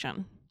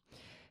suppression.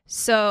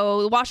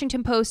 So the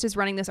Washington Post is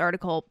running this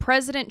article.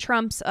 President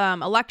Trump's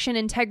Election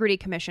Integrity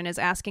Commission is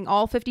asking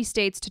all 50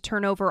 states to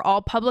turn over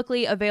all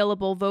publicly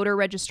available voter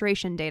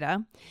registration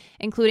data,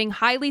 including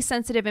highly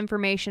sensitive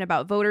information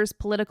about voters'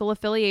 political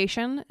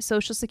affiliation,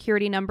 social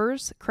security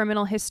numbers,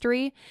 criminal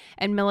history,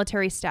 and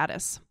military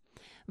status.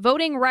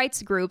 Voting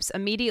rights groups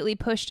immediately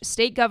pushed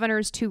state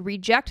governors to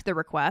reject the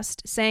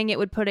request, saying it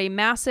would put a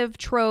massive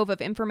trove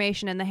of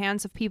information in the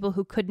hands of people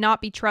who could not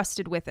be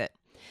trusted with it.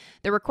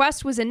 The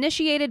request was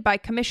initiated by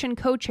Commission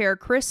co-chair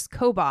Chris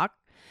Kobach,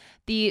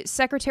 the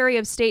Secretary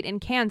of State in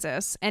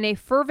Kansas, and a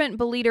fervent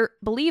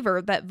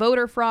believer that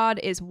voter fraud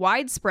is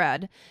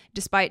widespread,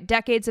 despite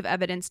decades of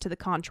evidence to the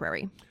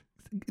contrary.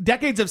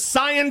 Decades of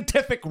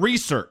scientific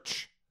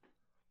research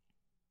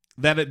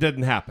that it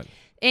didn't happen.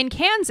 In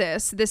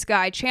Kansas, this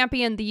guy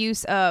championed the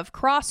use of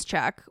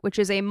Crosscheck, which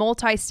is a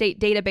multi-state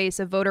database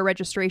of voter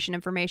registration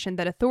information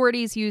that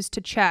authorities use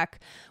to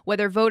check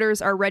whether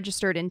voters are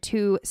registered in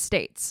 2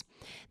 states.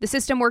 The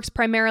system works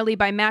primarily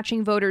by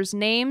matching voters'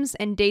 names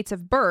and dates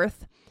of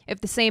birth.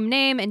 If the same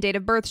name and date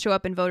of birth show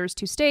up in voters'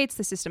 2 states,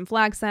 the system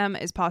flags them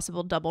as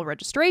possible double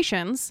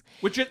registrations.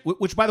 Which,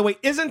 by the way,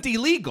 isn't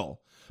illegal.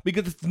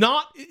 Because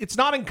it's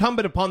not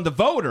incumbent upon the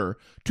voter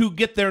to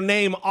get their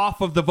name off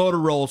of the voter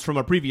rolls from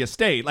a previous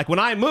state. Like when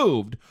I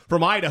moved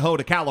from Idaho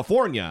to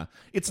California,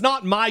 it's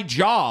not my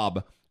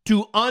job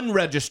to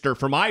unregister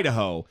from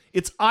Idaho.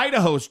 It's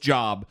Idaho's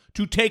job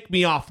to take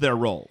me off their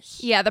rolls.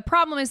 Yeah, the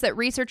problem is that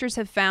researchers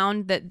have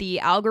found that the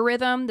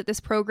algorithm that this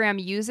program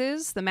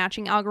uses, the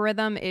matching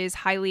algorithm, is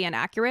highly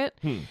inaccurate.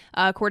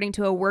 According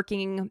to a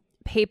working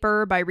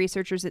paper by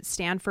researchers at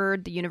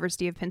Stanford, the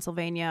University of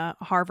Pennsylvania,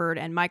 Harvard,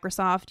 and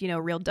Microsoft,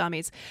 real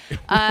dummies.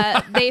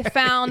 They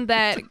found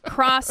that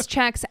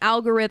Crosscheck's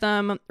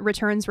algorithm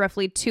returns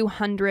roughly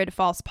 200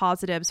 false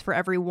positives for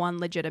every 1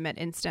 legitimate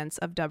instance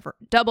of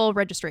double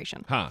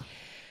registration.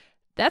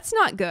 That's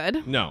not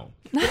good. No.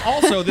 But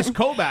also, this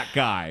Kobach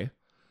guy,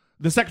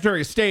 the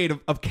Secretary of State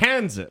of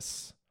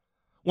Kansas,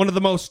 one of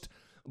the most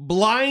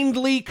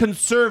blindly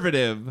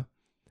conservative,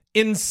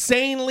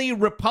 insanely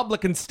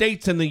Republican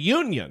states in the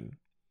Union,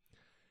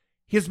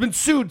 he has been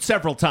sued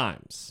several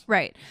times.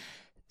 Right.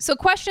 So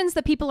questions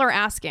that people are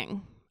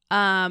asking.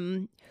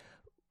 Why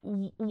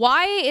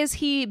is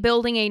he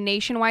building a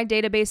nationwide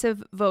database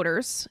of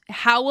voters?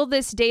 How will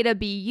this data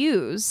be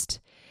used?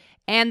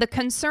 And the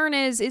concern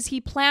is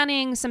he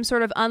planning some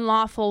sort of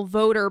unlawful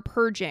voter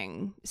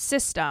purging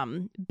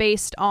system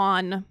based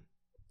on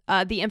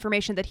the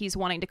information that he's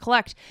wanting to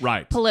collect?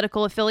 Right.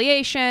 Political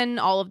affiliation,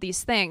 all of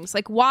these things.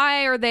 Like,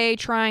 why are they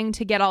trying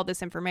to get all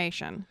this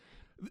information?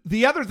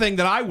 The other thing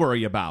that I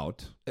worry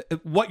about,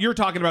 what you're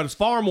talking about is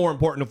far more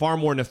important and far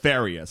more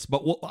nefarious.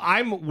 But what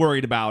I'm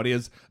worried about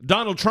is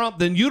Donald Trump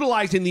then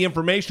utilizing the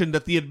information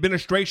that the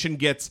administration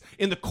gets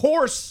in the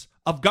course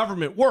of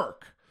government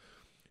work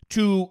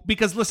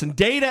because listen,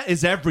 data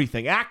is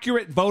everything.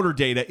 Accurate voter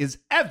data is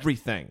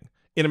everything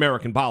in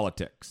American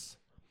politics.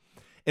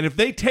 And if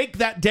they take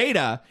that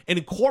data and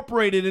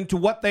incorporate it into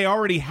what they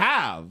already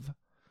have,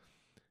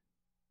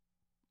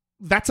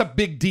 that's a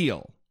big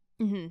deal.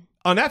 Mm-hmm.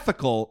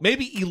 Unethical,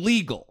 maybe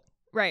illegal.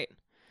 Right.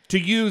 To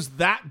use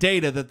that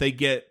data that they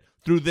get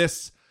through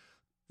this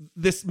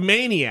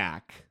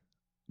maniac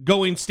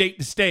going state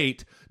to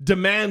state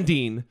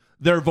demanding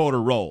their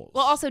voter rolls.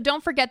 Well, also,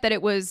 don't forget that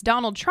it was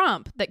Donald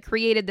Trump that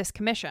created this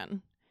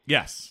commission.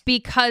 Yes.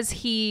 Because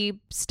he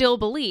still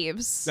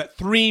believes that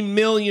 3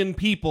 million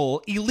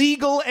people,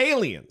 illegal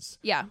aliens,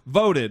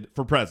 voted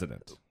for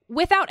president.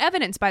 Without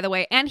evidence, by the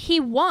way. And he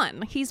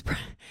won. He's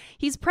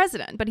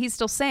president, but he's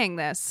still saying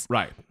this.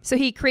 Right. So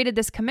he created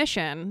this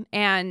commission.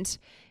 And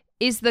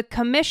is the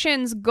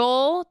commission's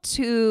goal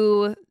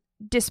to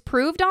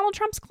disprove Donald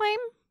Trump's claim?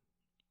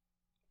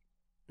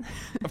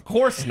 Of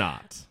course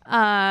not.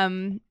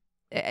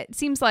 It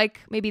seems like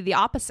maybe the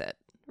opposite,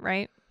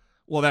 right?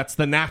 Well, that's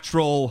the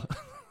natural...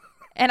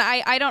 And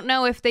I don't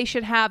know if they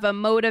should have a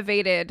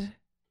motivated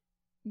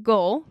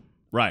goal.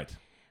 Right.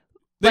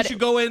 They should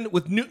go in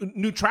with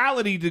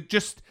neutrality to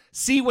just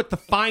see what the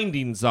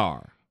findings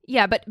are.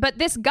 Yeah, but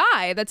this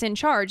guy that's in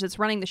charge, that's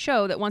running the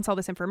show, that wants all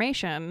this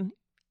information,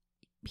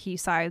 he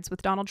sides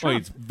with Donald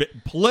Trump. Well, he's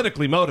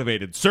politically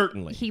motivated,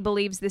 certainly. He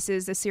believes this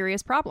is a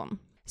serious problem.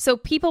 So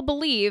people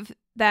believe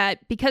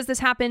that because this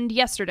happened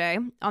yesterday,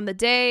 on the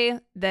day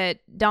that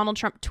Donald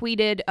Trump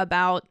tweeted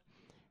about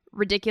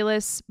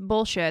ridiculous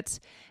bullshit,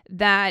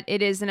 that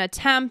it is an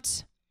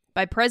attempt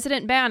by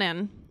President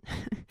Bannon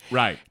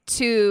right,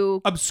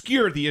 to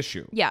obscure the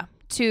issue. Yeah,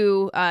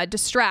 to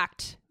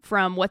distract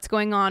from what's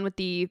going on with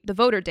the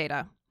voter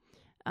data.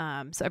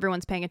 So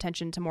everyone's paying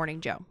attention to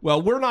Morning Joe.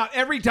 Well, we're not.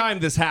 Every time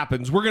this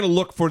happens, we're going to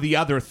look for the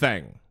other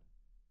thing.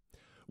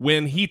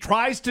 When he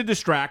tries to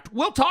distract,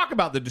 we'll talk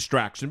about the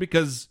distraction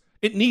because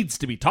it needs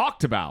to be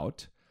talked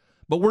about,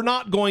 but we're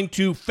not going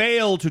to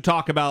fail to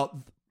talk about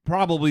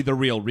probably the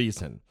real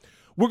reason.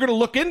 We're going to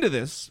look into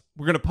this.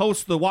 We're going to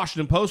post the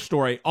Washington Post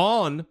story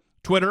on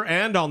Twitter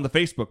and on the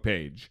Facebook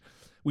page.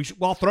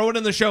 I'll throw it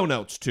in the show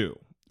notes too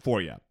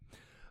for you.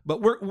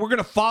 But we're going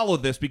to follow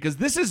this because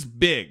this is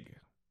big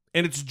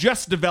and it's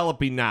just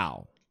developing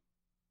now.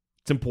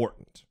 It's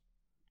important.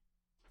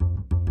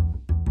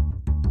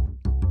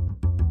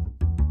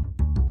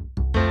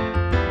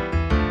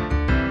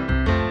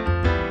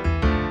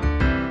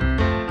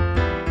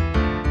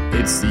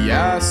 It's the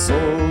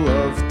asshole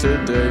of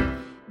today.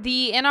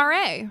 The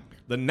NRA.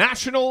 The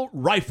National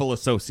Rifle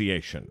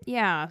Association.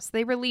 Yeah, so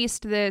they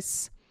released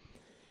this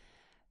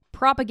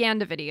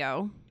propaganda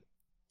video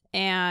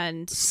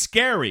and...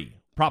 Scary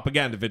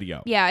propaganda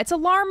video. Yeah, it's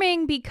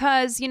alarming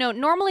because,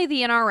 normally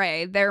the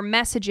NRA, their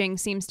messaging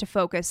seems to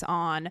focus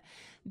on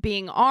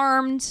being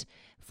armed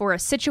for a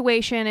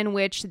situation in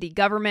which the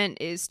government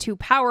is too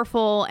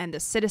powerful and the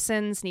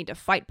citizens need to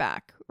fight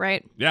back,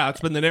 right? Yeah,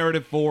 it's been the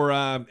narrative for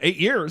 8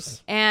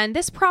 years. And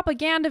this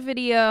propaganda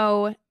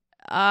video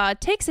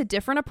takes a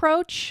different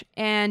approach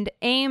and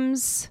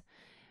aims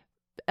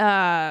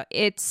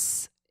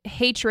its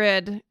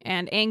hatred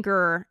and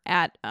anger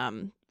at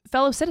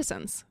fellow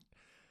citizens.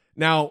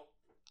 Now,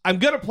 I'm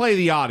going to play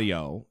the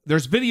audio.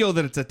 There's video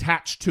that it's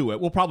attached to it.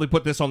 We'll probably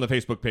put this on the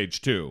Facebook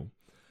page too.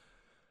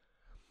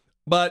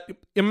 But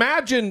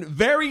imagine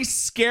very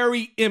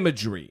scary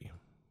imagery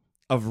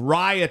of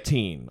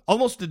rioting,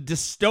 almost a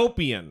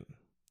dystopian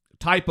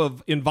type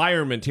of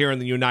environment here in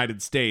the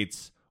United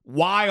States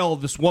while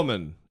this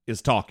woman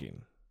is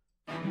talking.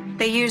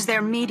 They use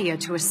their media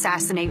to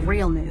assassinate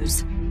real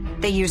news.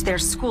 They use their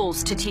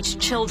schools to teach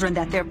children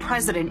that their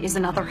president is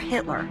another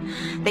Hitler.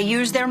 They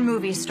use their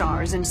movie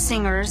stars and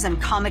singers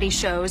and comedy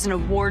shows and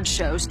award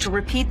shows to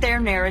repeat their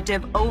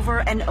narrative over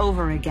and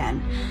over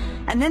again.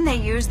 And then they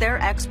use their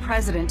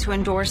ex-president to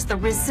endorse the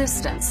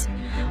resistance,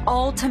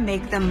 all to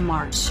make them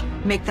march,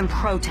 make them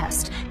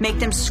protest, make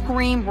them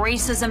scream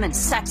racism and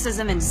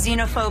sexism and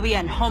xenophobia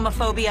and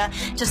homophobia,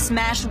 to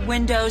smash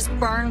windows,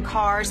 burn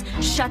cars,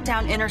 shut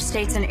down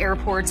interstates and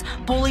airports,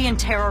 bully and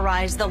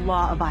terrorize the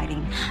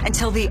law-abiding,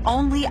 until the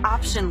only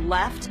option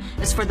left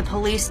is for the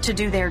police to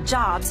do their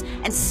jobs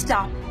and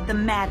stop the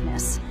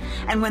madness.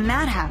 And when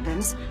that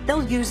happens,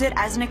 they'll use it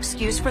as an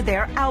excuse for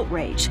their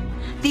outrage.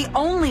 The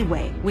only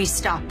way we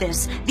stop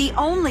this, the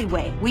only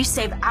way we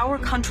save our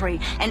country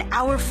and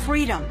our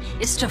freedom,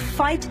 is to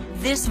fight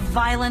this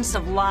violence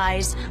of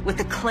lies with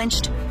the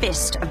clenched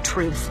fist of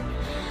truth.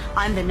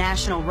 I'm the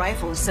National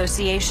Rifle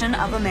Association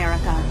of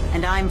America,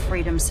 and I'm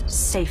freedom's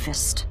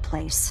safest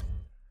place.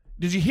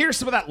 Did you hear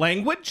some of that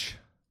language?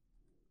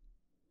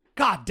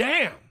 God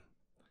damn.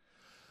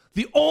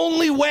 The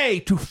only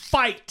way to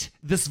fight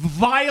this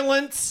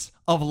violence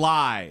of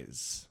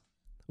lies.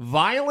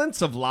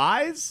 Violence of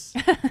lies?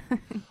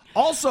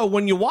 Also,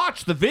 when you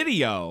watch the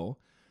video,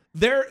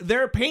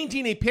 they're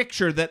painting a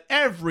picture that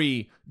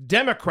every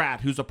Democrat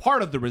who's a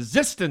part of the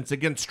resistance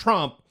against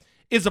Trump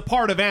is a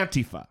part of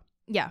Antifa.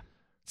 Yeah.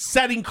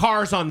 Setting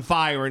cars on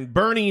fire and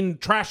burning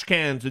trash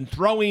cans and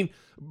throwing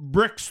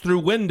bricks through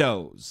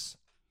windows.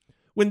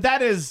 When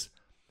that is,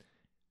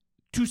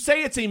 to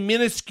say it's a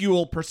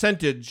minuscule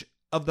percentage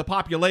of the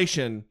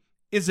population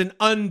is an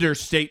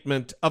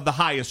understatement of the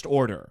highest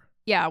order.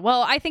 Yeah,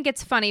 well, I think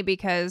it's funny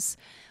because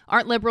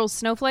aren't liberals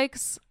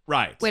snowflakes?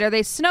 Right. Wait, are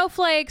they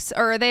snowflakes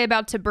or are they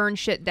about to burn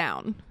shit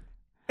down?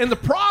 And the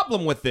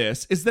problem with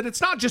this is that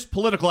it's not just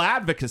political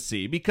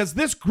advocacy, because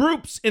this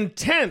group's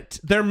intent,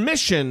 their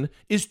mission,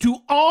 is to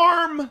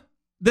arm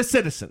the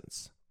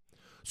citizens.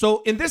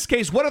 So in this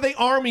case, what are they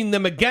arming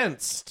them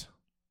against?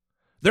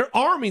 They're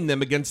arming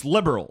them against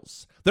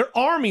liberals. They're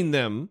arming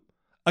them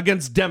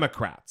against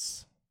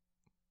Democrats.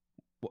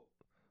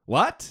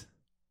 What?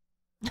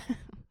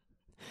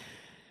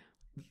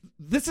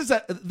 This is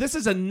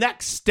a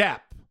next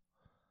step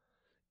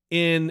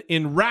in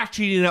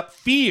ratcheting up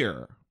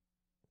fear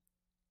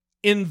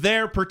in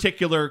their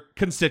particular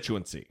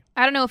constituency.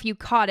 I don't know if you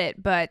caught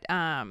it, but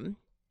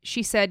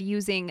she said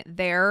using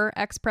their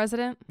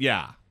ex-president.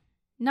 Yeah.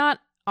 Not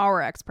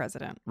our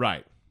ex-president.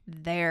 Right.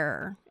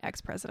 Their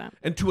ex-president.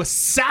 And to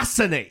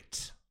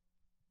assassinate.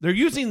 They're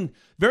using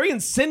very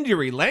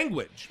incendiary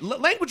language.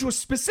 Language with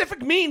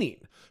specific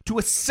meaning. To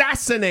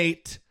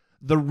assassinate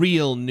the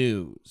real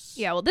news.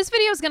 Yeah, well, this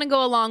video is going to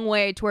go a long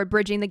way toward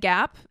bridging the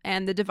gap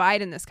and the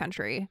divide in this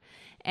country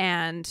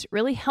and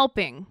really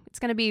helping. It's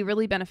going to be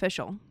really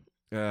beneficial.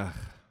 So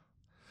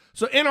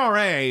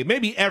NRA,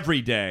 maybe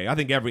every day. I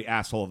think every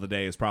asshole of the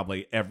day is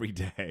probably every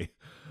day.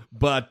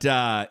 But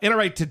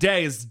NRA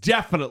today is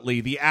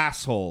definitely the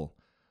asshole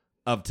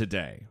of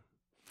today.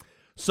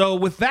 So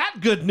with that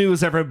good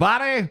news,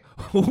 everybody,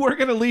 we're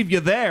going to leave you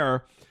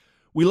there.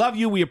 We love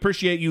you. We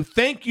appreciate you.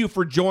 Thank you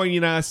for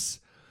joining us.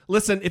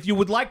 Listen, if you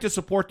would like to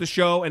support the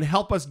show and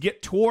help us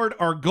get toward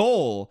our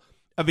goal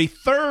of a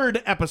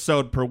third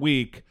episode per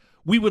week,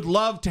 we would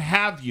love to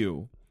have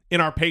you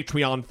in our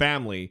Patreon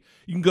family.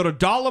 You can go to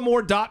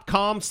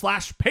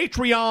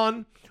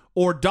dollemore.com/Patreon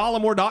or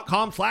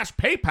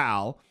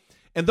dollemore.com/PayPal.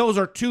 And those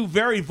are two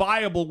very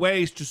viable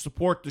ways to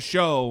support the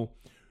show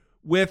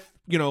with,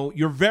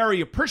 your very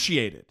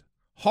appreciated,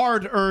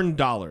 hard-earned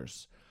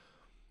dollars.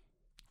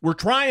 We're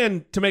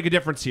trying to make a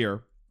difference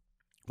here.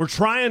 We're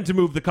trying to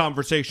move the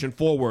conversation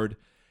forward,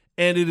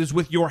 and it is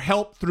with your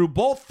help through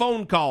both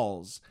phone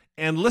calls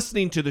and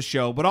listening to the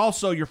show, but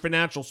also your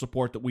financial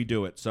support that we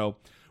do it. So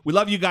we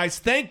love you guys.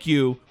 Thank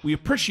you. We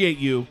appreciate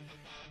you.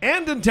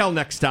 And until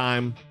next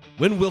time,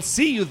 when we'll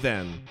see you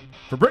then,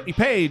 for Brittany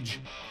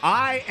Page,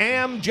 I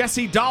am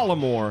Jesse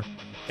Dollemore,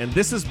 and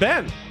this has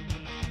been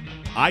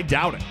I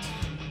Doubt It.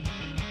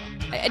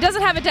 It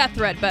doesn't have a death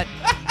threat, but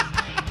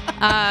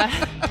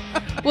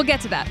we'll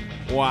get to that.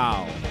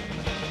 Wow.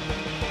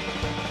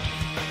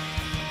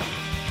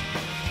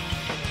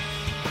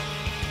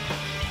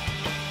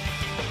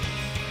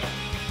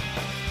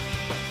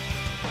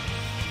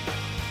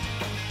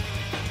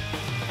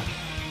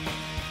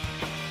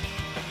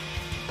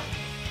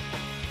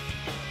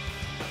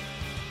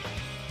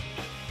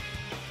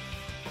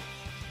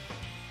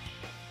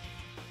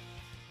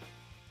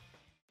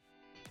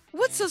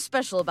 What's so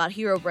special about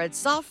Hero Bread's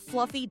soft,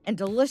 fluffy, and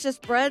delicious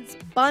breads,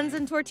 buns,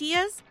 and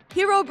tortillas?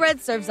 Hero Bread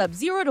serves up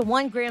 0 to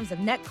 1 grams of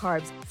net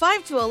carbs,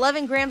 5 to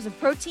 11 grams of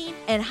protein,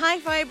 and high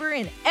fiber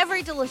in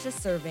every delicious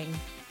serving.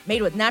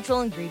 Made with natural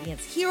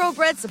ingredients, Hero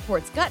Bread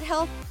supports gut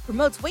health,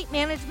 promotes weight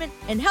management,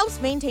 and helps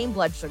maintain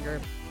blood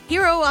sugar.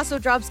 Hero also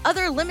drops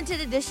other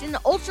limited edition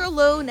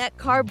ultra-low net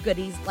carb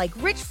goodies like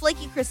rich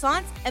flaky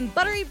croissants and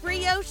buttery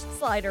brioche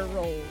slider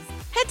rolls.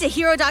 Head to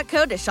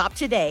hero.co to shop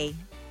today.